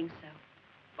for saying so.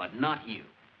 But not you.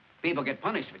 People get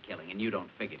punished for killing, and you don't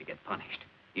figure to get punished.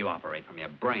 You operate from your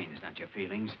brains, not your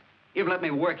feelings. You've let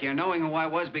me work here knowing who I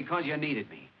was because you needed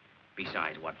me.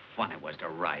 Besides, what fun it was to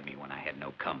ride me when I had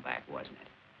no comeback, wasn't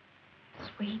it?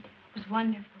 Sweet. It was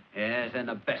wonderful. Yes, and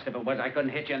the best of it was I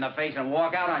couldn't hit you in the face and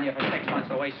walk out on you for 6 months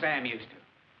the way Sam used to.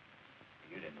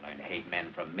 You didn't learn to hate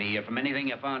men from me or from anything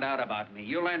you found out about me.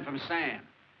 You learned from Sam.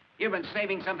 You've been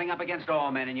saving something up against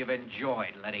all men, and you've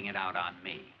enjoyed letting it out on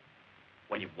me.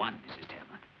 Well, you've won, Mrs.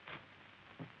 Devlin.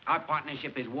 Our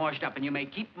partnership is washed up, and you may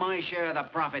keep my share of the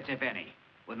profits, if any,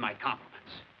 with my compliments.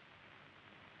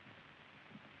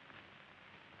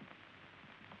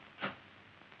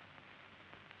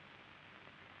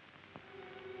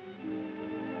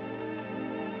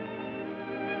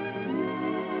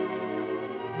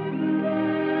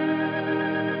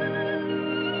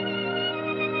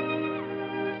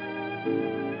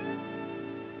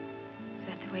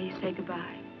 Say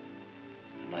goodbye.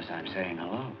 Unless I'm saying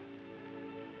hello.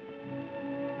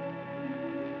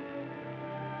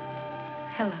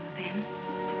 Hello, then.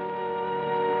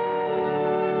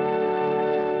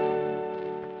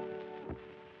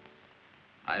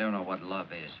 I don't know what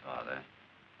love is, Father,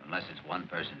 unless it's one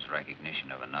person's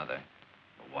recognition of another,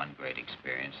 or one great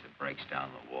experience that breaks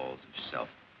down the walls of self.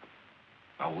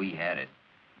 Oh, we had it,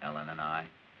 Ellen and I.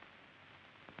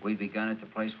 We begun at the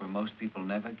place where most people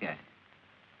never get.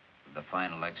 The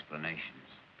final explanations.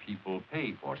 People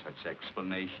pay for such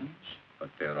explanations, but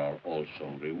there are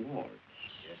also rewards.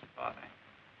 Yes, Father.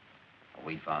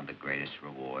 We found the greatest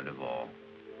reward of all.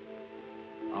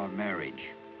 Our marriage.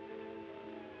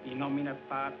 In nomine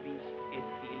Patris et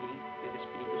Filii et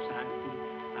Spiritus Sancti.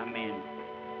 Amen.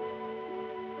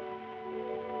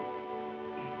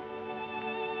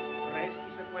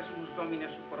 Restis quesumus Domine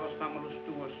superos famulus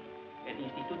tuos, et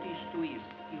institutis tuis,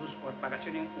 ius por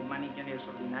pagationem humani generis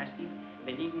ordinasti,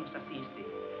 benignus assiste,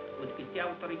 ut qui te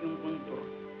autorium juntur,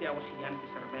 te auxilianti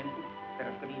serventur, per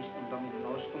Christum Dominum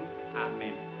nostrum.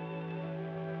 Amen.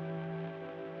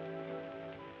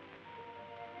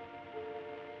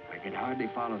 I could hardly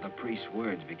follow the priest's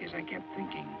words because I kept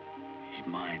thinking, she's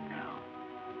mine now.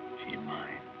 She's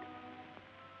mine.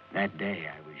 That day,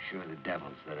 I was sure the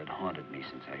devils that had haunted me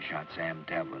since I shot Sam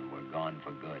Devlin were gone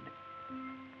for good.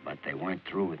 But they weren't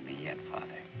through with me yet,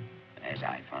 Father, as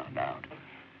I found out.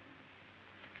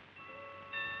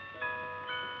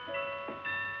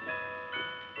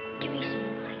 Give me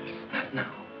some ice. Not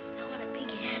now. I want a big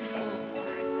handful.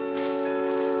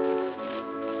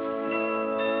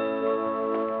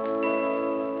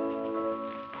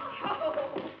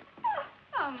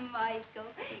 Oh, Michael,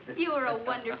 you were a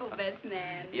wonderful best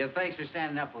man. Yeah, thanks for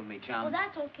standing up with me, chum. Well,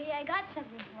 that's okay. I got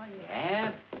something for you.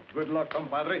 Yeah? Good luck,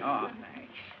 compadre. Oh,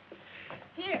 thanks.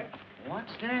 Here.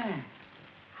 What's that?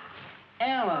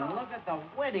 Ellen, look at the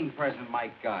wedding present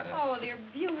Mike got us. Oh, they're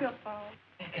beautiful.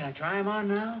 Can I try them on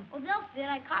now? Well, they'll fit.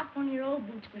 I caught one of your old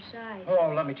boots for size.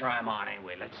 Oh, let me try them on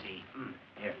anyway. Let's see.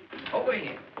 Here. Over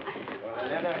here. Well,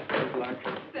 good luck.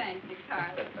 Thank you,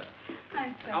 Carlos.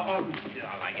 I'm so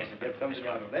I guess Get something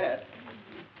out of that.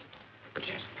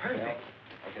 Just perfect. Well,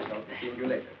 I guess I'll be seeing you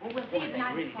later. Well, we'll see you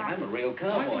tonight. Really, I'm a real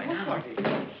cowboy now. Party.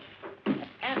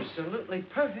 Absolutely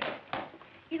perfect.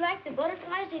 You like the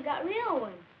butterflies? They got real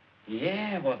ones.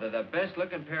 Yeah, well, they're the best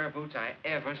looking pair of boots I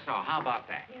ever saw. How about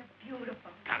that? They're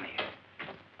beautiful. Come here.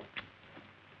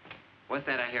 What's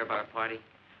that I hear about a party?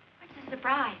 What's the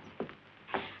surprise?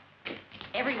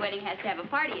 Every wedding has to have a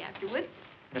party afterwards.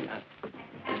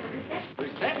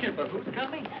 Reception, but who's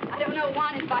coming? I don't know. know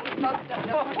Juan is by his most of them.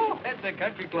 Oh, that's a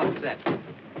country club set.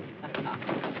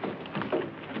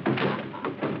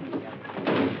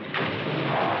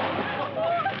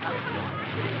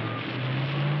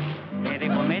 He de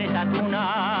comer esa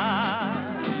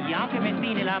tuna y aunque me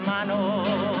espine la mano,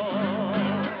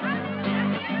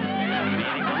 he de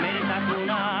comer esa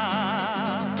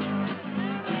tuna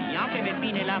y aunque me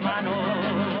espine la mano,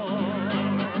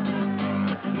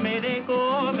 me de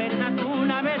comer esa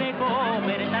tuna, me de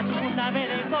comer esa tuna, me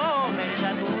de comer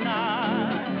esa tuna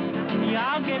y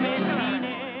aunque me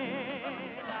espine.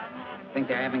 Think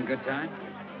they're having a good time?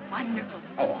 Wonderful.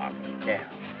 Oh, I'll be damned.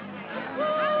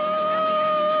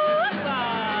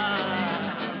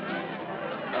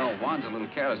 Oh, Juan's a little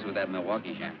careless with that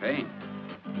Milwaukee champagne.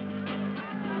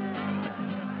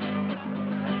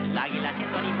 El águila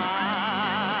siendo animal,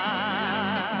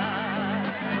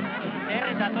 se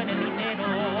resaltó en el dinero.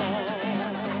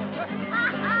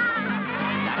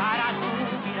 Para tú,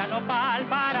 mira nopal,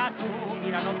 para tú,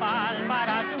 mira nopal,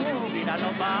 para tú, mira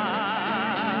nopal.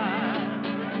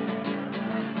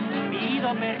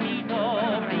 Pido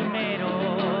permiso primero,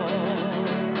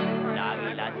 el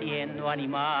águila siendo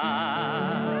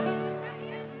animal.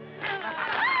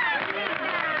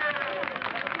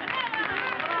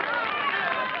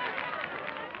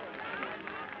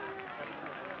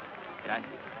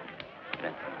 Gracias.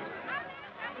 Gracias.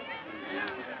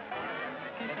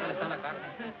 ¿Qué tal está la carne?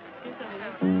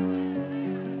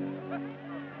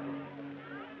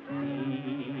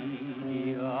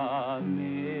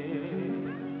 Dígame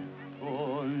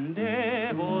con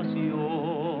devoción,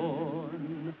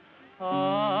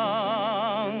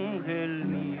 ángel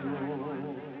mío.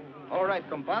 All right,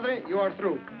 compadre, you are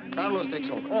through. Carlos takes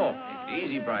over. Oh,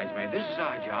 easy, bridesmaid. This is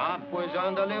our job. Pues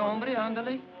ándale, hombre,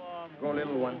 ándale. Go,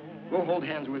 little one. Go hold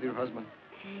hands with your husband.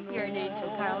 You're an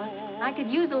angel, Carlos. I could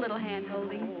use a little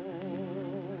hand-holding.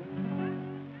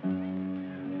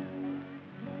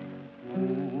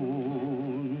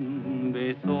 Un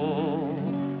beso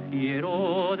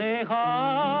quiero dejar,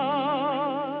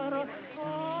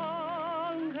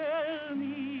 ángel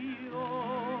mío.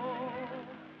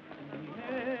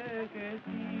 Dime que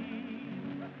sí,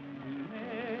 dime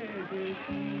que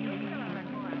sí,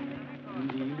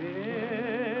 dime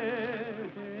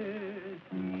que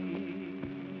sí.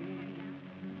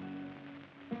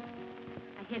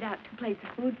 I hid out two plates of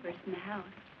food for us in the house.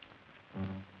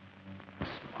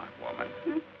 Smart woman.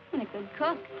 And a good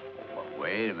cook. Well,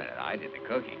 wait a minute. I did the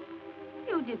cooking.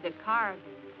 You did the carving.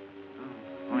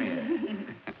 Oh, yeah.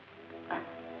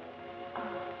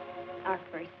 Our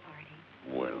first party.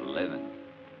 We're living.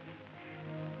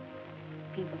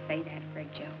 People say that for a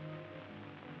joke.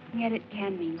 Yet it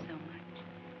can mean so much.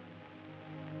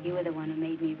 You were the one who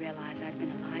made me realize I'd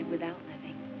been alive without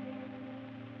living.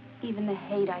 Even the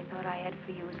hate I thought I had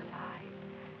for you was a lie.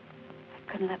 I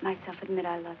couldn't let myself admit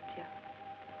I loved you.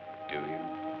 Do you?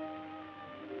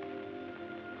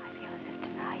 I feel as if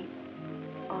tonight,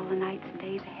 all the nights and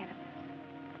days ahead of us,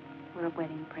 were a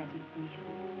wedding present from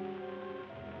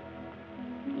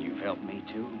you. You've helped me,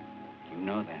 too. You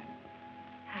know that.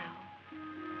 How?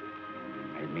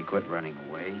 Made me quit running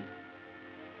away.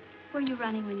 Were you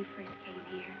running when you first came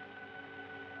here?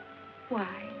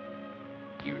 Why?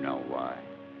 You know why.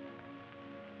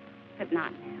 But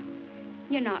not now.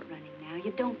 You're not running now.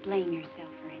 You don't blame yourself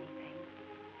for anything.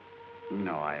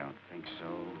 No, I don't think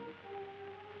so.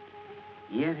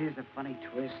 Yet here's the funny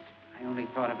twist. I only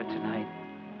thought of it tonight.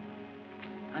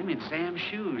 I'm in Sam's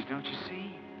shoes, don't you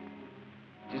see?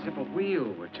 It's as if a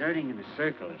wheel were turning in a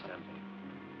circle or something.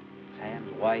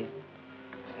 Sam's wife,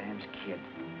 Sam's kid.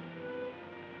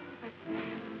 But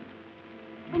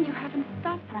when you haven't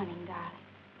stopped running, darling.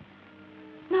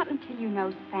 Not until you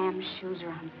know Sam's shoes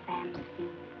are on Sam's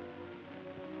feet.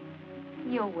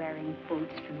 You're wearing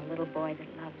boots from a little boy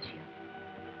that loves you.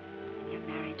 And you're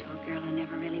married to a girl who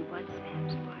never really was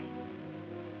Sam's wife.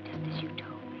 Just as you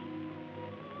told me.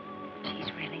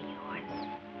 She's really yours.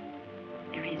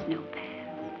 There is no past.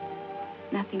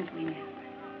 Nothing to remember.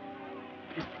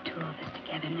 Just the two of us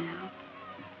together now.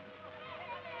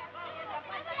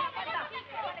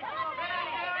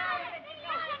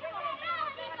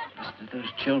 Listen to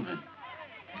those children.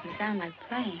 Doesn't sound like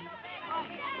playing.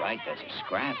 Right, there's a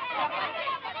scrap.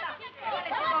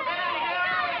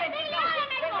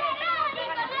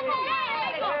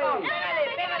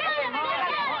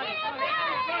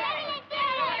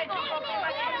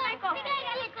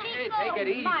 Hey, take it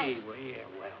easy.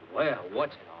 Well,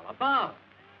 what's it all about?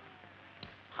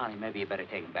 Honey, maybe you better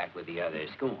take him back with the others.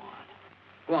 Go on.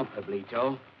 Go on,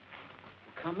 Pablito.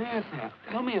 Come here, Sam.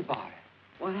 Tell me about it.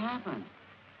 What happened?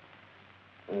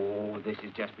 Oh, this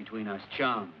is just between us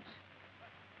chums.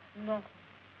 No.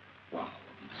 Well,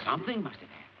 something must have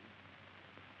happened.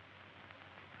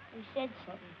 He said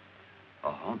something.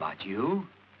 Oh, about you?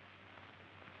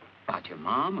 About your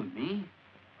mom or me?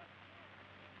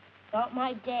 About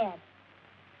my dad.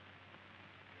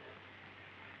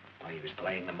 Well, he was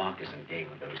playing the moccasin game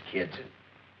with those kids, and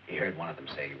he heard one of them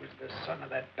say he was the son of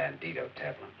that bandito,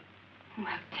 Tevlin. Oh,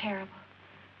 how terrible.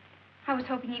 I was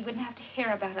hoping he wouldn't have to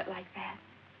hear about it like that.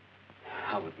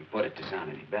 How would we put it to sound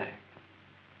any better?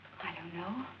 I don't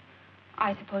know.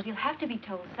 I suppose you'll have to be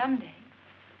told someday.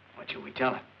 What should we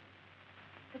tell him?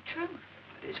 The truth.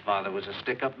 That his father was a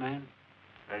stick-up man?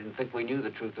 I didn't think we knew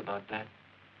the truth about that.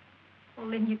 Well,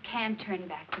 Lin, you can't turn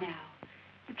back now.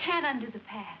 You can't undo the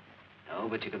past. No,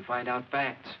 but you can find out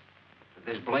facts. If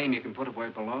there's blame, you can put it where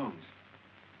it belongs.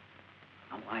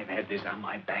 Oh, I've had this on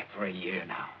my back for a year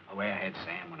now. The way I had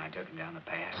Sam when I took him down the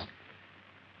pass.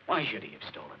 Why should he have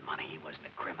stolen money? He wasn't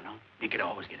a criminal. He could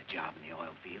always get a job in the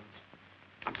oil fields.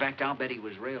 In fact, I'll bet he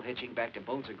was rail hitching back to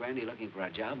Bolsa Grande looking for a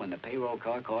job when the payroll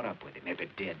car caught up with him, if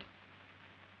it did.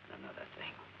 And another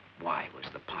thing, why was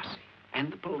the posse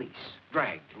and the police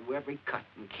dragged through every cut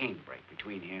and cane break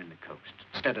between here and the coast,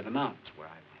 instead of the mountains where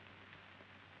I went?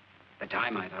 At the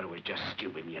time, I thought it was just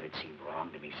stupid, and yet it seemed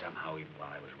wrong to me somehow, even while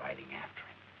I was riding after him.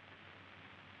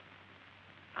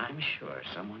 I'm sure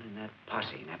someone in that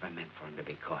posse never meant for him to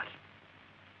be caught.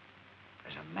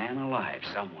 There's a man alive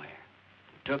somewhere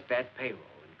who took that payroll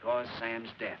and caused Sam's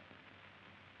death.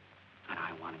 And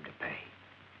I want him to pay.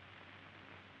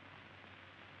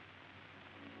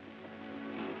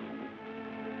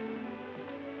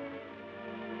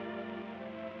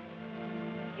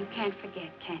 You can't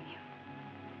forget, can you?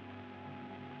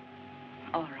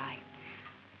 All right.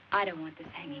 I don't want this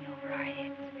hanging over our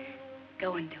heads.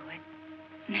 Go and do it.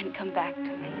 And then come back to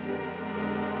me.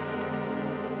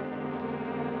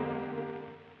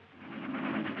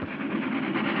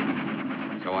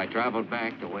 So I traveled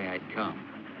back the way I'd come.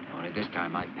 Only this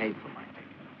time I paid for my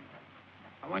ticket.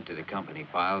 I went to the company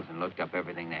files and looked up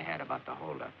everything they had about the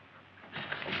holdup.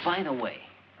 Oh, by the way,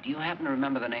 do you happen to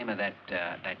remember the name of that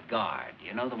guard?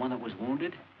 You know, the one that was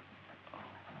wounded? Oh.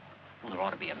 Well, there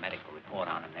ought to be a medical report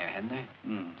on him there, hadn't there?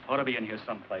 Ought to be in here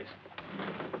someplace.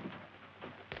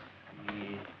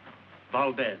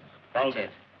 Valdez. That's it.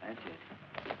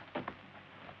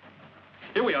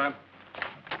 Here we are.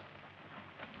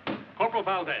 Corporal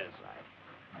Valdez.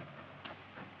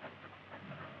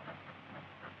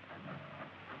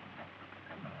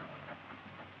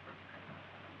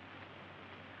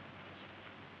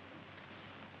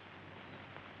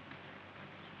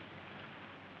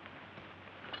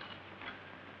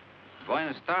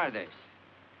 Buenas tardes.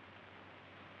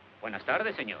 Buenas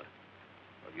tardes, señor.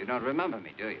 Well, you don't remember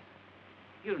me, do you?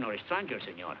 You're no stranger,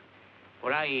 señor.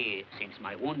 For since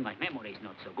my wound, my memory is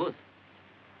not so good.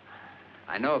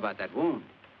 I know about that wound.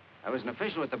 I was an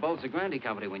official at the Bolsa Grande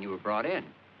Company when you were brought in.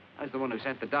 I was the one who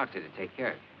sent the doctor to take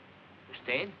care of you.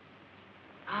 Usted?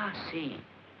 Ah, sí.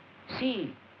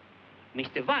 Sí.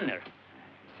 Mr. Vanner.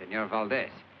 Senor Valdez.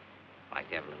 I'd like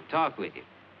to have a little talk with you.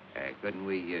 Couldn't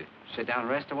we sit down and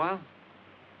rest a while?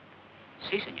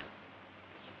 Sí, señor.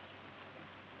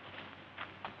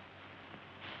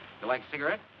 You like a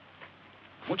cigarette?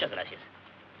 Muchas gracias.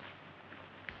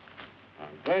 I'm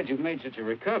glad you've made such a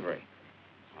recovery.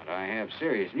 But I have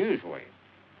serious news for you.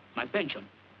 My pension.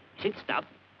 Is it stopped?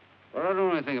 Well, I don't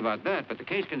know anything about that, but the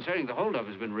case concerning the holdup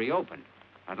has been reopened.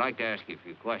 I'd like to ask you a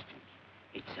few questions.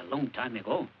 It's a long time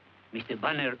ago. Mr.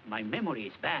 Vanner, my memory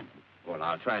is bad. Well,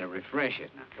 I'll try to refresh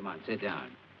it. Now, come on, sit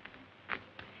down.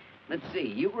 Let's see.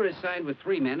 You were assigned with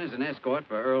 3 men as an escort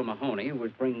for Earl Mahoney, who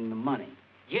was bringing the money.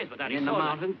 Yes, but And in the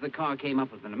mountains, the car came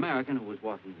up with an American who was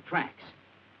walking the tracks.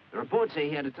 The reports say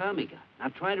he had a Tommy gun. Now,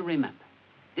 try to remember.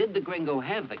 Did the gringo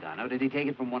have the gun, or did he take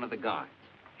it from one of the guards?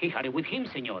 He had it with him,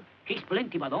 senor. He's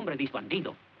plenty bad hombre, this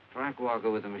bandido. Track walker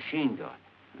with a machine gun.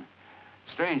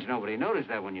 Strange nobody noticed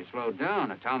that when you slowed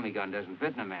down. A Tommy gun doesn't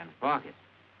fit in a man's pocket.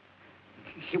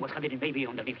 He was hiding maybe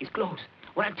underneath his clothes.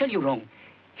 Well, I'll tell you wrong.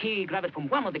 He grabbed it from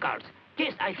one of the guards.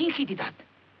 Yes, I think he did that.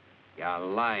 You're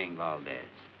lying, Valdez.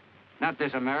 Not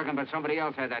this American, but somebody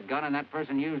else had that gun, and that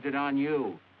person used it on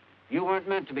you. You weren't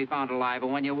meant to be found alive,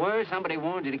 and when you were, somebody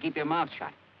warned you to keep your mouth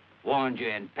shut. Warned you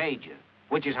and paid you,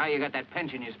 which is how you got that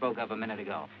pension you spoke of a minute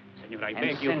ago. Senor, I and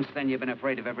beg you... since then, you've been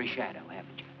afraid of every shadow,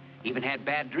 haven't you? Even had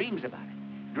bad dreams about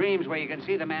it. Dreams where you can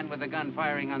see the man with the gun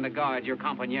firing on the guards, your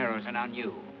compañeros, and on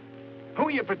you. Who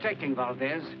are you protecting,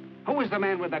 Valdez? Who was the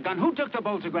man with the gun? Who took the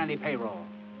Bolsa Grande payroll?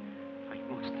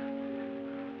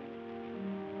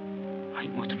 I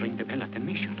must ring the bell at the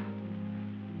mission.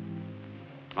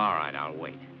 All right, I'll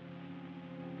wait.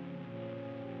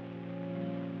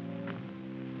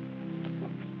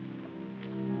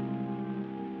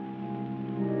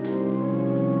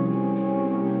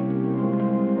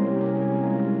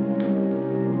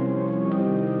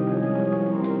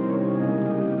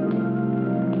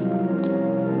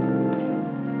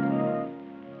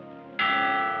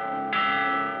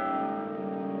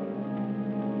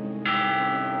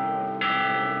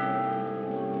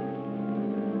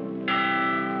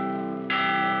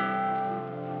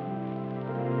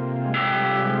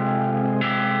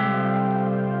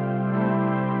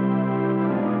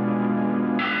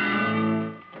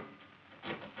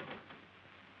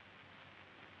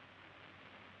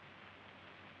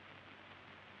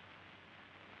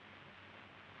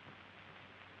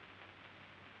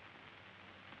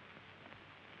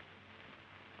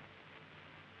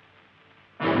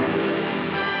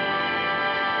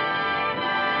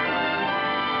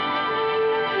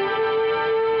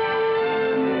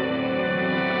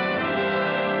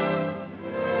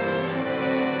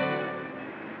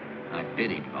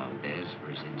 pitied Valdez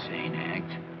for his insane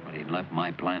act, but he'd left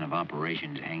my plan of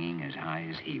operations hanging as high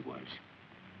as he was.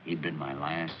 He'd been my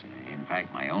last, in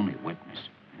fact, my only witness,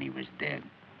 and he was dead.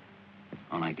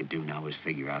 All I could do now was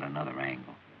figure out another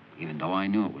angle, even though I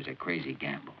knew it was a crazy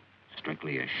gamble,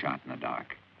 strictly a shot in the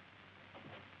dark.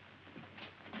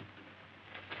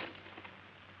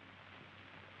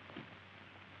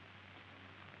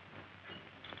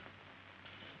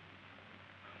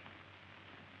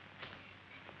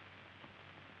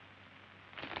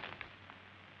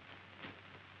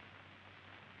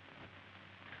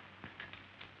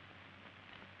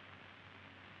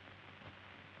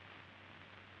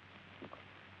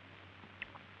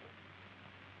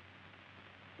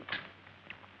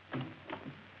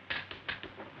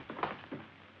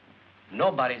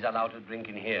 Nobody's allowed to drink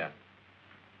in here.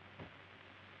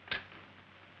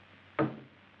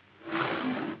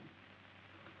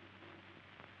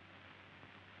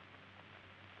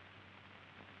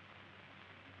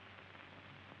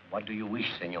 What do you wish,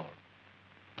 senor?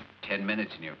 10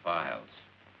 minutes in your files.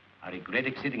 I regret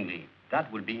exceedingly.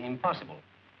 That will be impossible.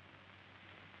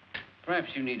 Perhaps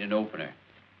you need an opener.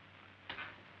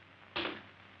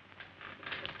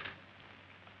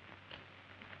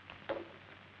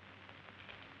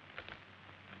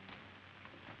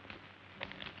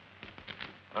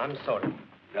 I'm sorry.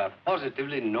 There are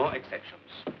positively no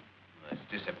exceptions. That's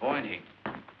disappointing.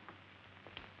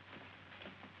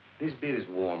 This beer is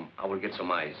warm. I will get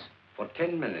some ice. For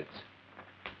 10 minutes.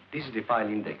 This is the file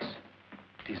index.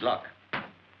 It is locked.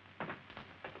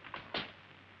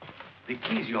 The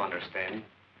keys, you understand,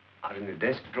 are in the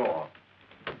desk drawer.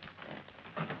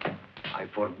 I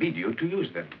forbid you to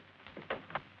use them.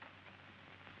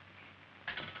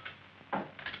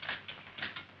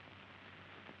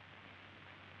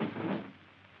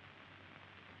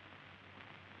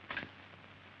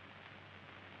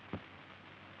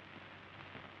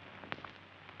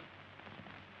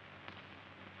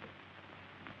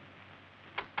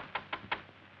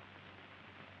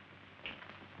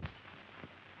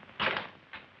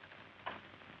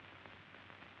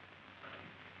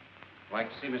 Like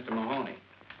to see Mr. Mahoney.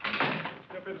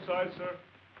 Step inside, sir.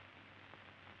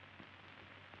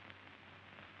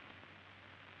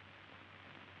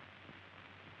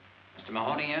 Mr.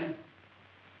 Mahoney in?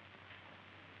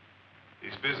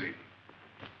 He's busy.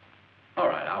 All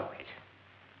right, I'll wait.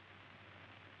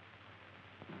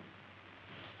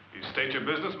 You state your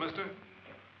business, mister?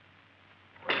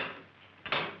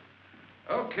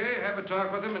 Okay, have a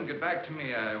talk with him and get back to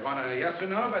me. I want a yes or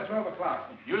no by 12 o'clock.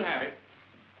 You'll have it.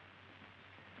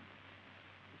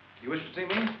 You wish to see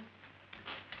me?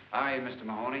 Hi, Mr.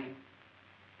 Mahoney.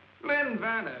 Lin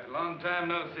Vanner, long time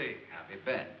no see. How have you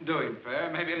been? Doing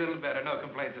fair, maybe a little better, no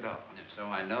complaints at all. So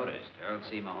I noticed. Earl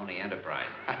C. Mahoney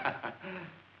Enterprises.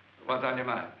 What's on your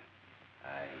mind?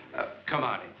 Come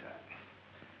on inside.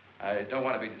 I don't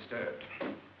want to be disturbed.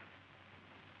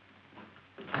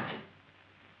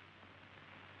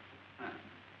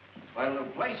 Quite a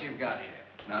little place you've got here.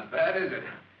 Not bad, is it?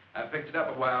 I picked it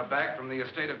up a while back from the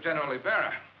estate of General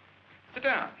Ibarra. Sit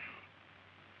down.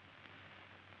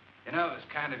 You know, it's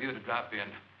kind of you to drop in.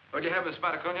 Would you have a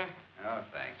spot of cognac? Oh,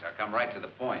 thanks. I'll come right to the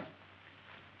point.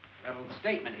 Got a little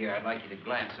statement here I'd like you to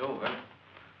glance over.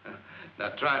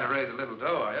 Not trying to raise a little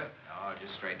dough, are you? No,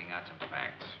 just straightening out some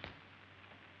facts.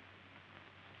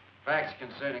 Facts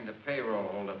concerning the payroll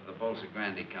holdup of the Bolsa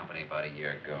Grande Company about a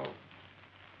year ago.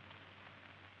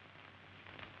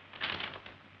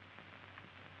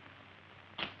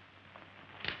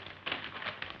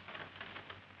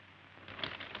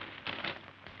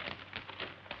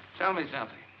 Tell me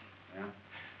something. Yeah?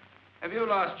 Have you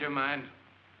lost your mind?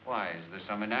 Why, is there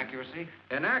some inaccuracy?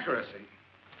 Inaccuracy?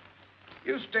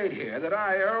 You state here that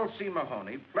I, Earl C.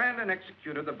 Mahoney, planned and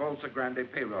executed the Bolsa Grande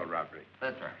payroll robbery.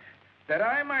 That's right. That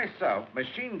I myself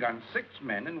machine-gunned 6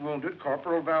 men and wounded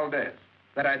Corporal Valdez.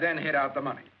 That I then hid out the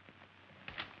money.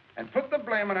 And put the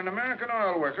blame on an American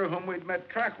oil worker whom we'd met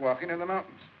track-walking in the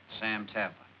mountains. Sam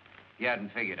Tapper. You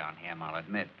hadn't figured on him, I'll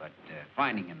admit, but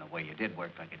finding him the way you did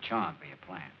worked like a charm for your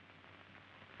plan.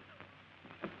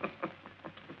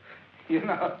 You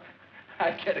know,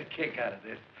 I get a kick out of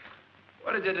this.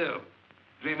 What did you do?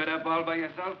 Dream it up all by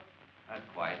yourself? Not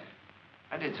quite.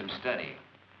 I did some studying.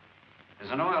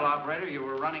 As an oil operator, you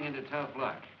were running into tough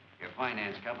luck. Your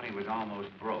finance company was almost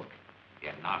broke. You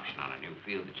had an option on a new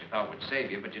field that you thought would save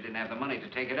you, but you didn't have the money to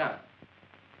take it up.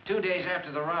 2 days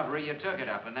after the robbery, you took it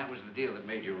up, and that was the deal that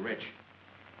made you rich.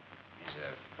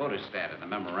 There's a photostat in the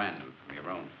memorandum from your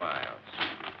own files.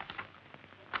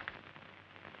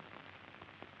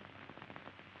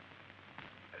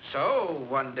 So,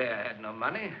 one day I had no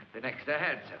money, the next I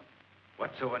had some.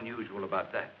 What's so unusual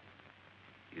about that?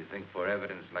 You think for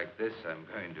evidence like this, I'm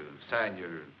going to sign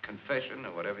your confession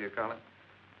or whatever you call it?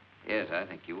 Yes, I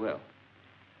think you will.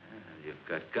 You've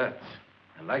got guts.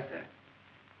 I like that.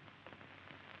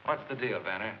 What's the deal,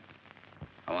 Vanner?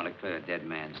 I want to clear a dead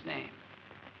man's name.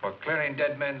 For clearing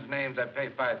dead men's names, I pay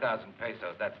 5,000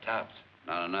 pesos. That's tops.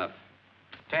 Not enough.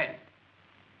 10.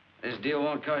 This deal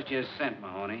won't cost you a cent,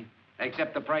 Mahoney,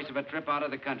 except the price of a trip out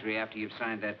of the country after you've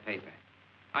signed that paper.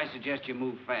 I suggest you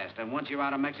move fast, and once you're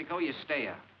out of Mexico, you stay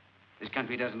out. This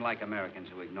country doesn't like Americans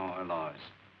who ignore her laws.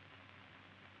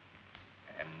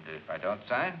 And if I don't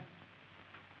sign?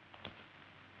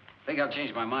 I think I'll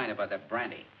change my mind about that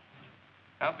brandy.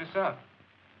 Help yourself.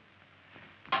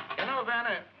 You know,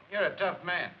 Vanner, you're a tough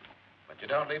man, but you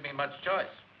don't leave me much choice.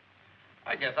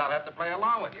 I guess I'll have to play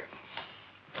along with you.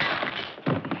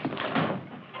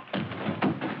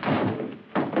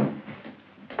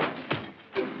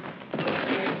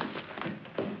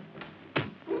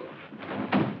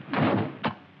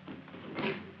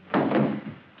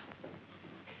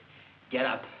 Get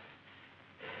up.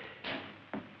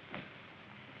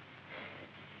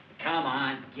 Come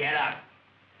on, get up.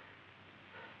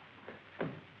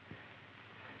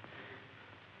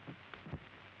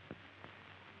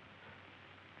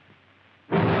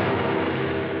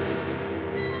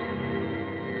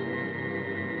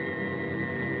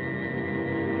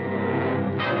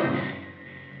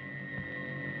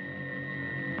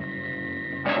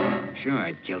 Sure,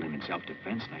 I'd killed him in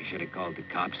self-defense, and I should have called the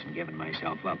cops and given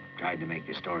myself up, tried to make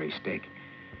the story stick.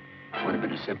 Would have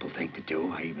been a simple thing to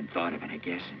do. I even thought of it, I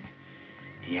guess,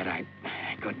 and yet I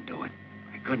couldn't do it.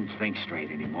 I couldn't think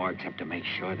straight anymore, except to make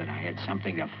sure that I had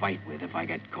something to fight with if I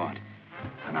got caught.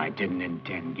 And I didn't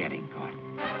intend getting caught.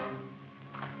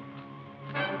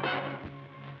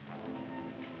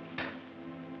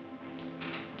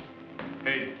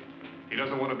 Hey, he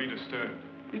doesn't want to be disturbed.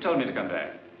 You told me to come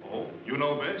back. Oh, you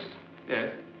know best?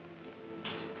 Yes.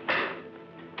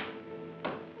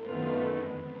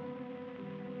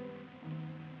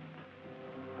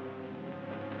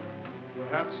 Your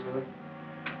hat, sir.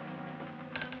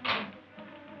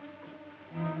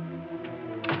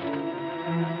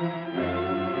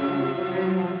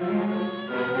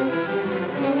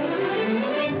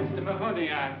 Mr. Mahoney,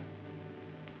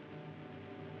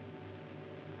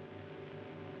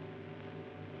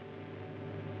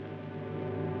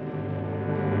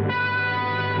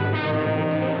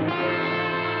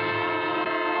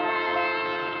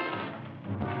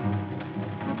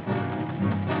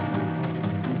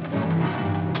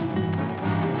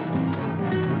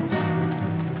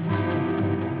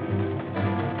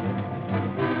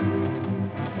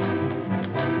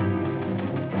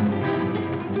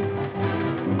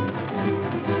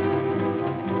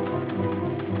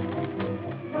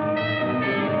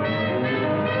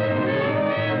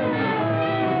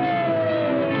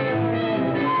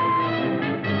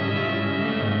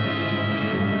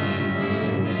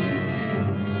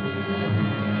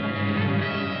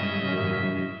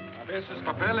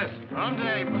 Papeles.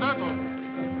 ¿Dónde? Pusato.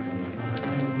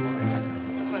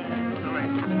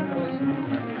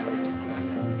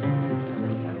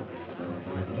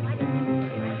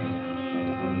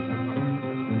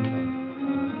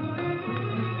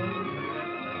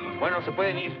 Bueno, se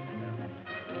pueden ir.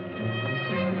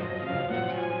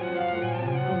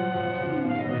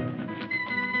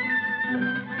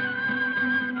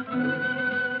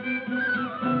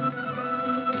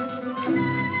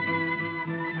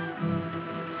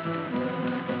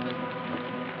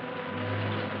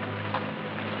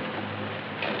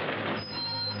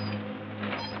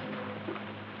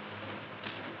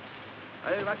 A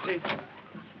ver, Baxi.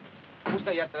 Justo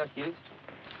allá atrás, ¿quieres?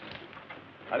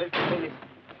 A ver, papeles.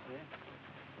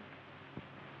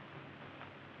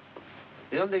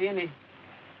 ¿De dónde viene?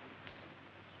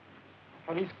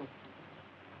 Jalisco.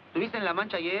 ¿Estuviste en La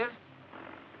Mancha ayer?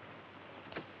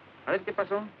 A ver, ¿qué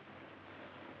pasó?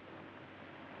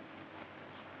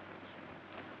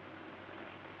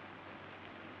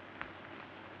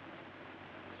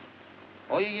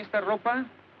 Oye, ¿y esta ropa?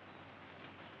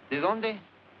 ¿De dónde?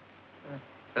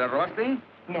 ¿Te la robaste?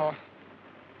 No,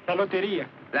 la lotería.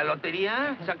 ¿La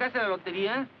lotería? ¿Sacaste la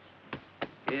lotería?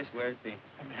 Qué suerte.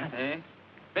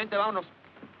 Vente, vámonos.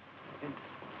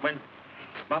 Bueno,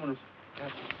 vámonos.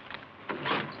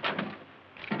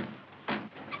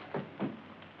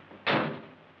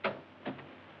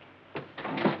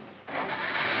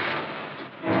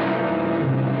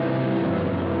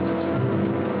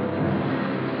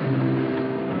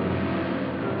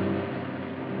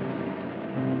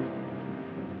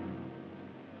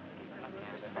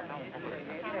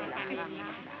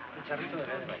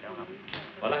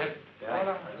 Hola, jefe.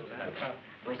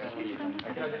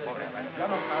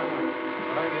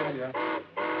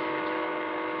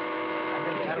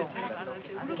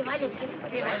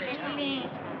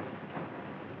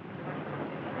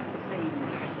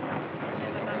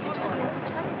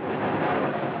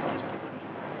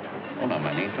 Hola,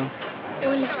 manito.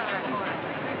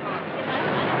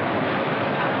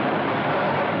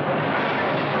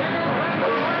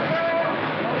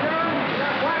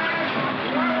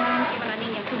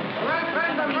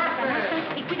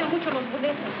 Y cuida mucho los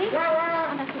boletos, ¿sí?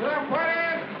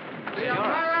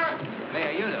 Señora, le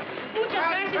ayudo. Muchas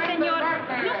gracias, señor.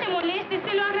 No se moleste,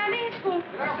 se lo agradezco.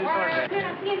 Espera,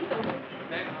 asiento.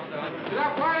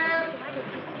 Ciudad Juárez,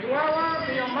 Chihuahua,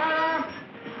 Villahumada,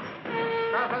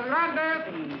 Casas Grandes,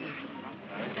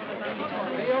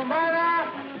 Villahumada.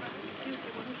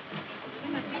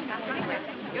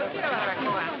 Yo quiero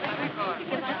barbacoa.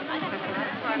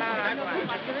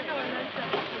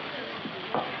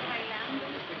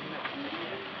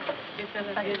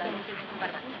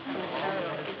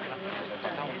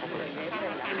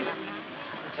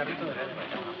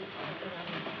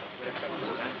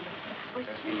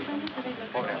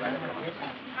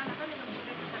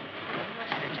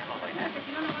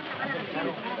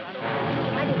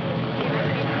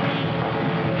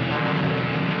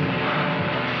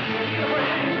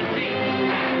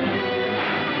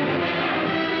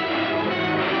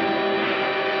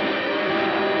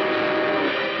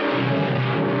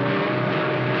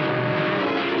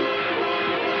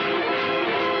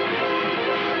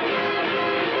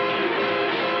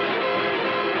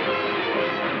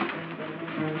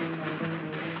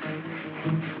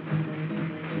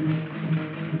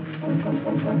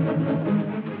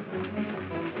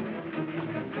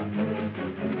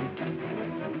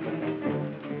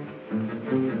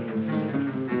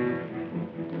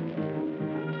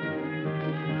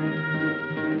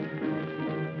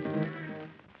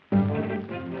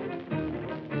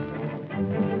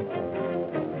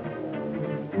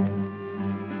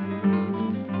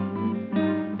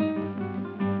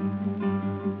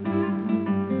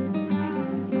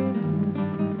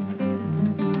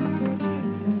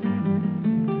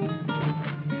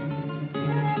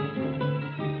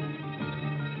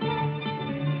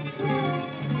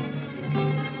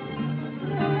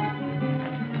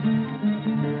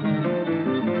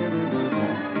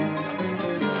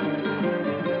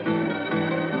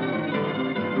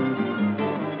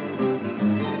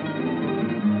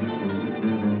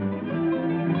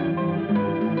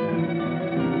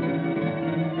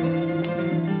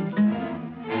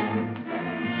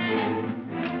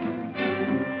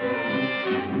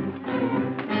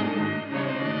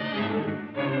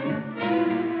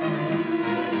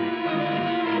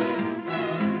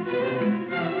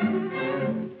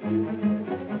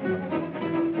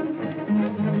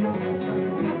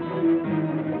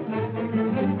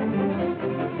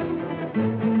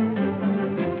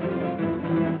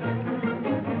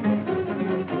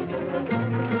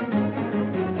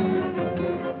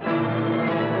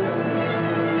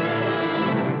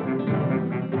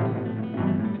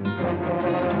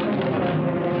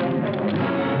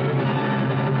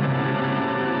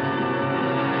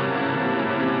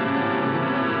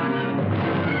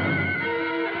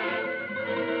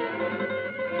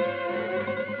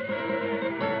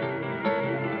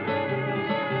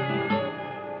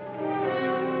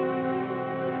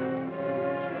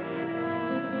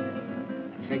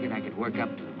 Work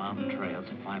up to the mountain trails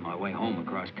and find my way home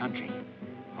across country.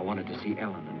 I wanted to see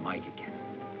Ellen and Mike again.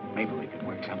 Maybe we could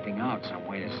work something out, some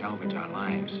way to salvage our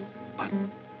lives. But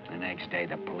the next day,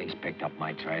 the police picked up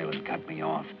my trail and cut me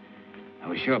off. I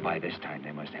was sure by this time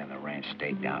they must have the ranch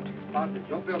staked out.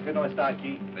 Yo creo que no está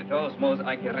aquí. De todos modos,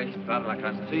 hay que registrar la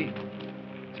casa. Sí.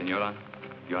 Señora,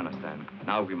 you understand.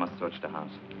 Now we must search the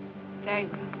house.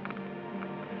 Thank you.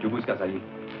 ¿Qué buscas allí?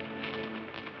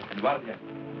 El guardia.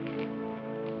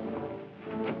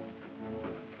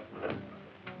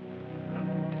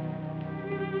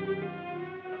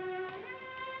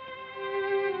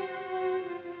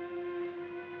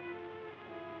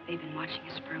 They've been watching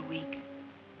us for a week.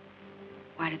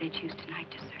 Why do they choose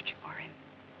tonight to search for him?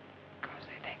 Because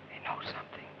they think they know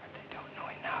something, but they don't know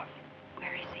enough.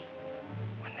 Where is he?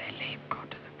 When they leave, go to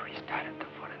the priesthood at the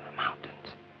foot of the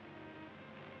mountains.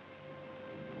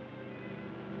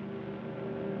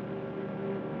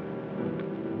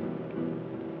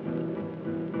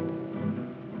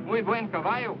 Muy buen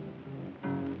caballo.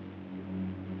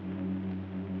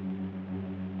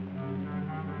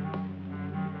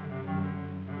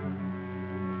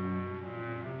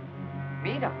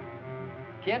 Mira,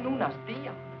 tiene una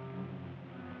astilla.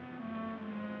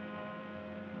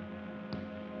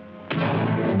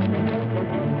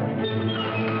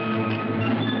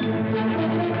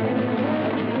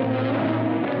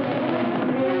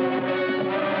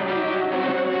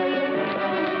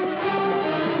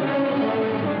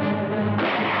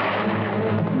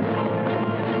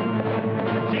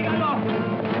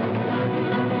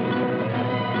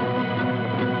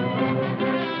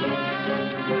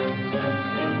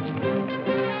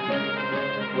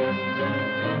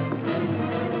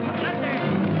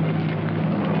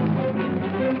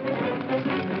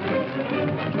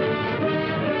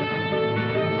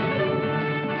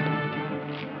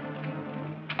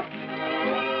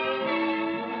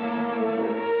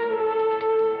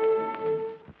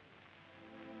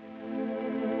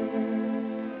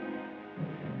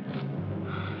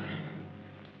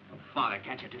 Father,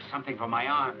 can't you do something for my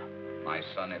arm? My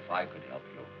son, if I could help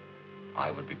you,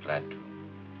 I would be glad to.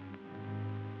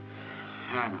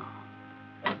 I know.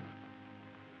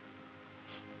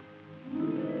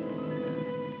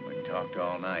 We talked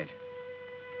all night.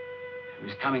 It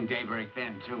was coming daybreak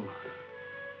then, too.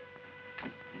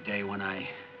 The day when I...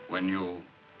 When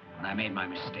I made my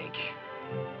mistake.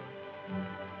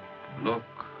 Look.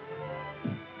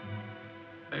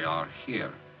 They are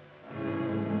here.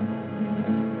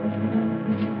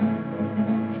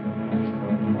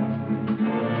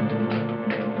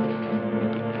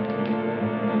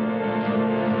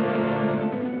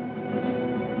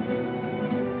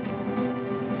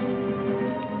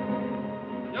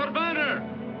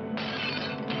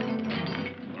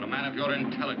 Your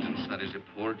intelligence, that is a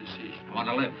poor decision. I want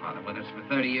to live, Father, whether it's for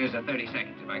 30 years or 30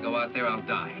 seconds. If I go out there, I'll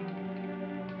die.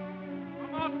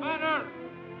 Come on, Vanner!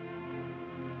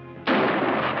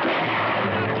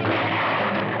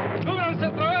 ¡Súbranse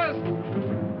otra vez!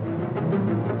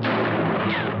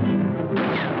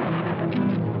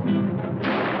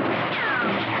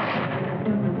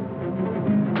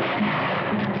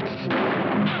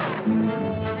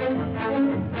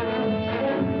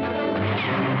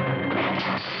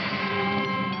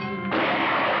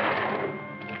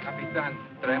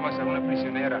 Traemos a una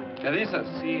prisionera. ¿Qué dices?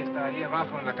 Sí, está ahí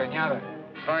abajo en la cañada.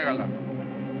 Tráigala.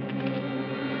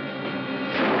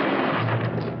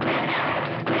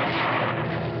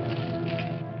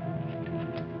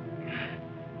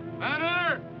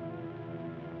 Vanner!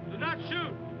 Do not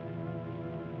shoot!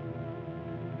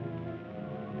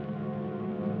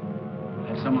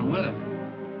 There's someone with him.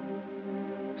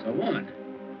 It's a woman.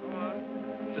 Come on.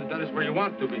 Says that is where you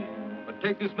want to be. But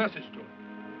take this message to him.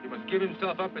 He must give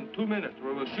himself up in 2 minutes,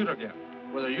 or we'll shoot again,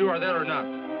 whether you are there or not.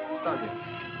 Start it.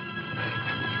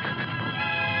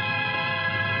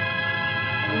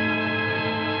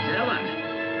 Ellen.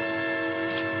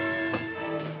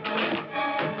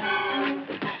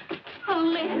 Oh,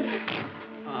 Lin.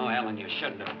 Oh, Ellen, you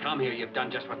shouldn't have come here. You've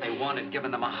done just what they wanted,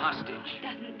 given them a hostage.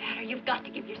 Doesn't matter. You've got to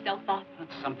give yourself up.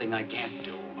 That's something I can't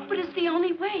do. But it's the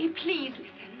only way. Please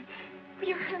listen.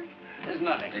 You're hurt. There's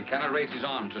nothing. He cannot raise his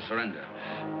arm to surrender.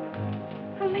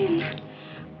 Oh, Lin.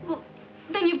 Well,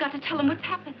 then you've got to tell them what's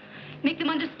happened. Make them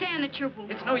understand that you're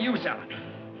wounded. It's no use, Ellen.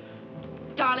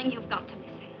 Darling, you've got to listen.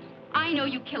 I know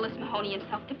you killed Miss Mahoney in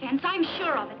self-defense. I'm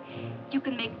sure of it. You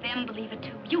can make them believe it,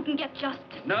 too. You can get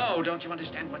justice. No, don't you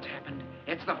understand what's happened?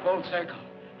 It's the full circle.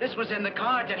 This was in the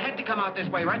cards. It had to come out this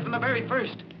way right from the very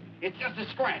first. It's just a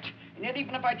scratch. And yet,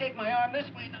 even if I take my arm this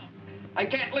way now, I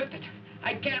can't lift it.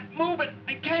 I can't move it.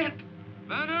 I can't.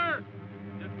 Vanner!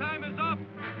 Your time is up!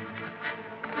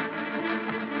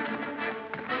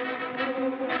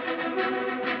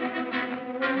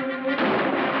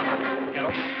 Get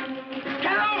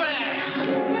over there!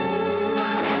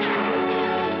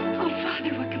 Oh,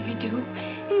 Father, what can we do?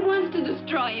 He wants to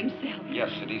destroy himself.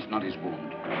 Yes, it is not his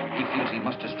wound. He feels he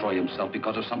must destroy himself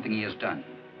because of something he has done.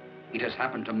 It has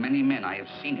happened to many men. I have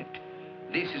seen it.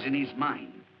 This is in his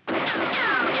mind. I'm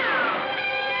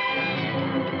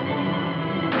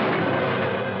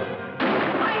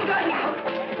going out.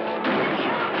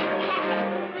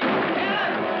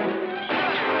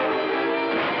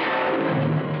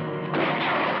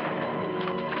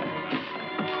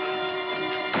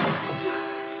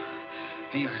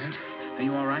 Are you hurt? Are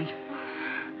you all right?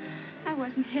 I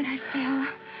wasn't hit. I fell.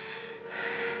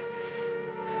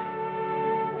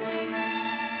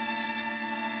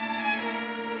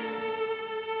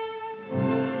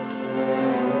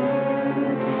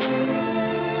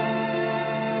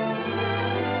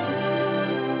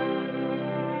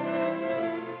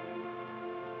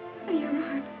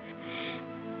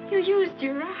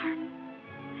 Your arm.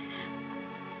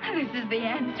 This is the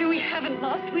answer. We haven't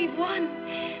lost. We've won.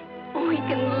 We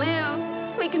can live.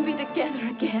 We can be together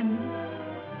again.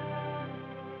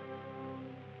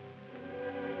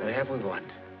 But have we won?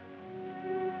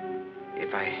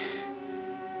 If I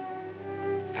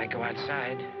go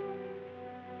outside...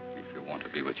 If you want to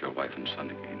be with your wife and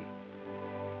son again,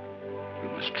 you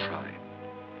must try.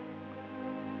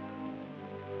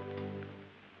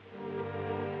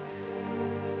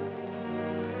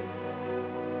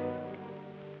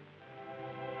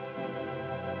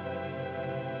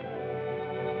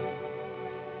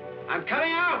 I'm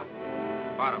coming out!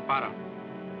 Para.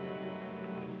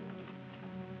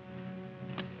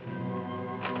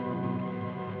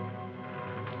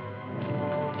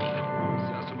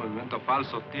 Si hace movimiento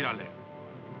falso, tírale.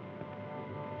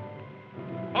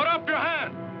 Hold up your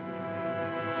hand!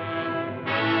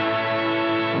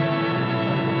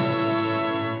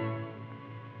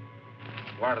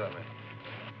 Guárdame.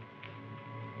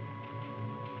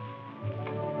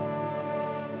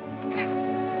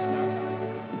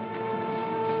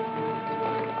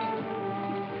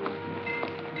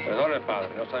 padre.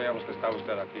 No sabíamos que estaba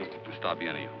usted aquí. Está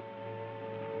bien, hijo.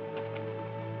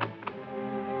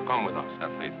 Come with us.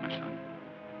 Have faith, my son.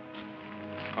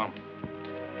 Come.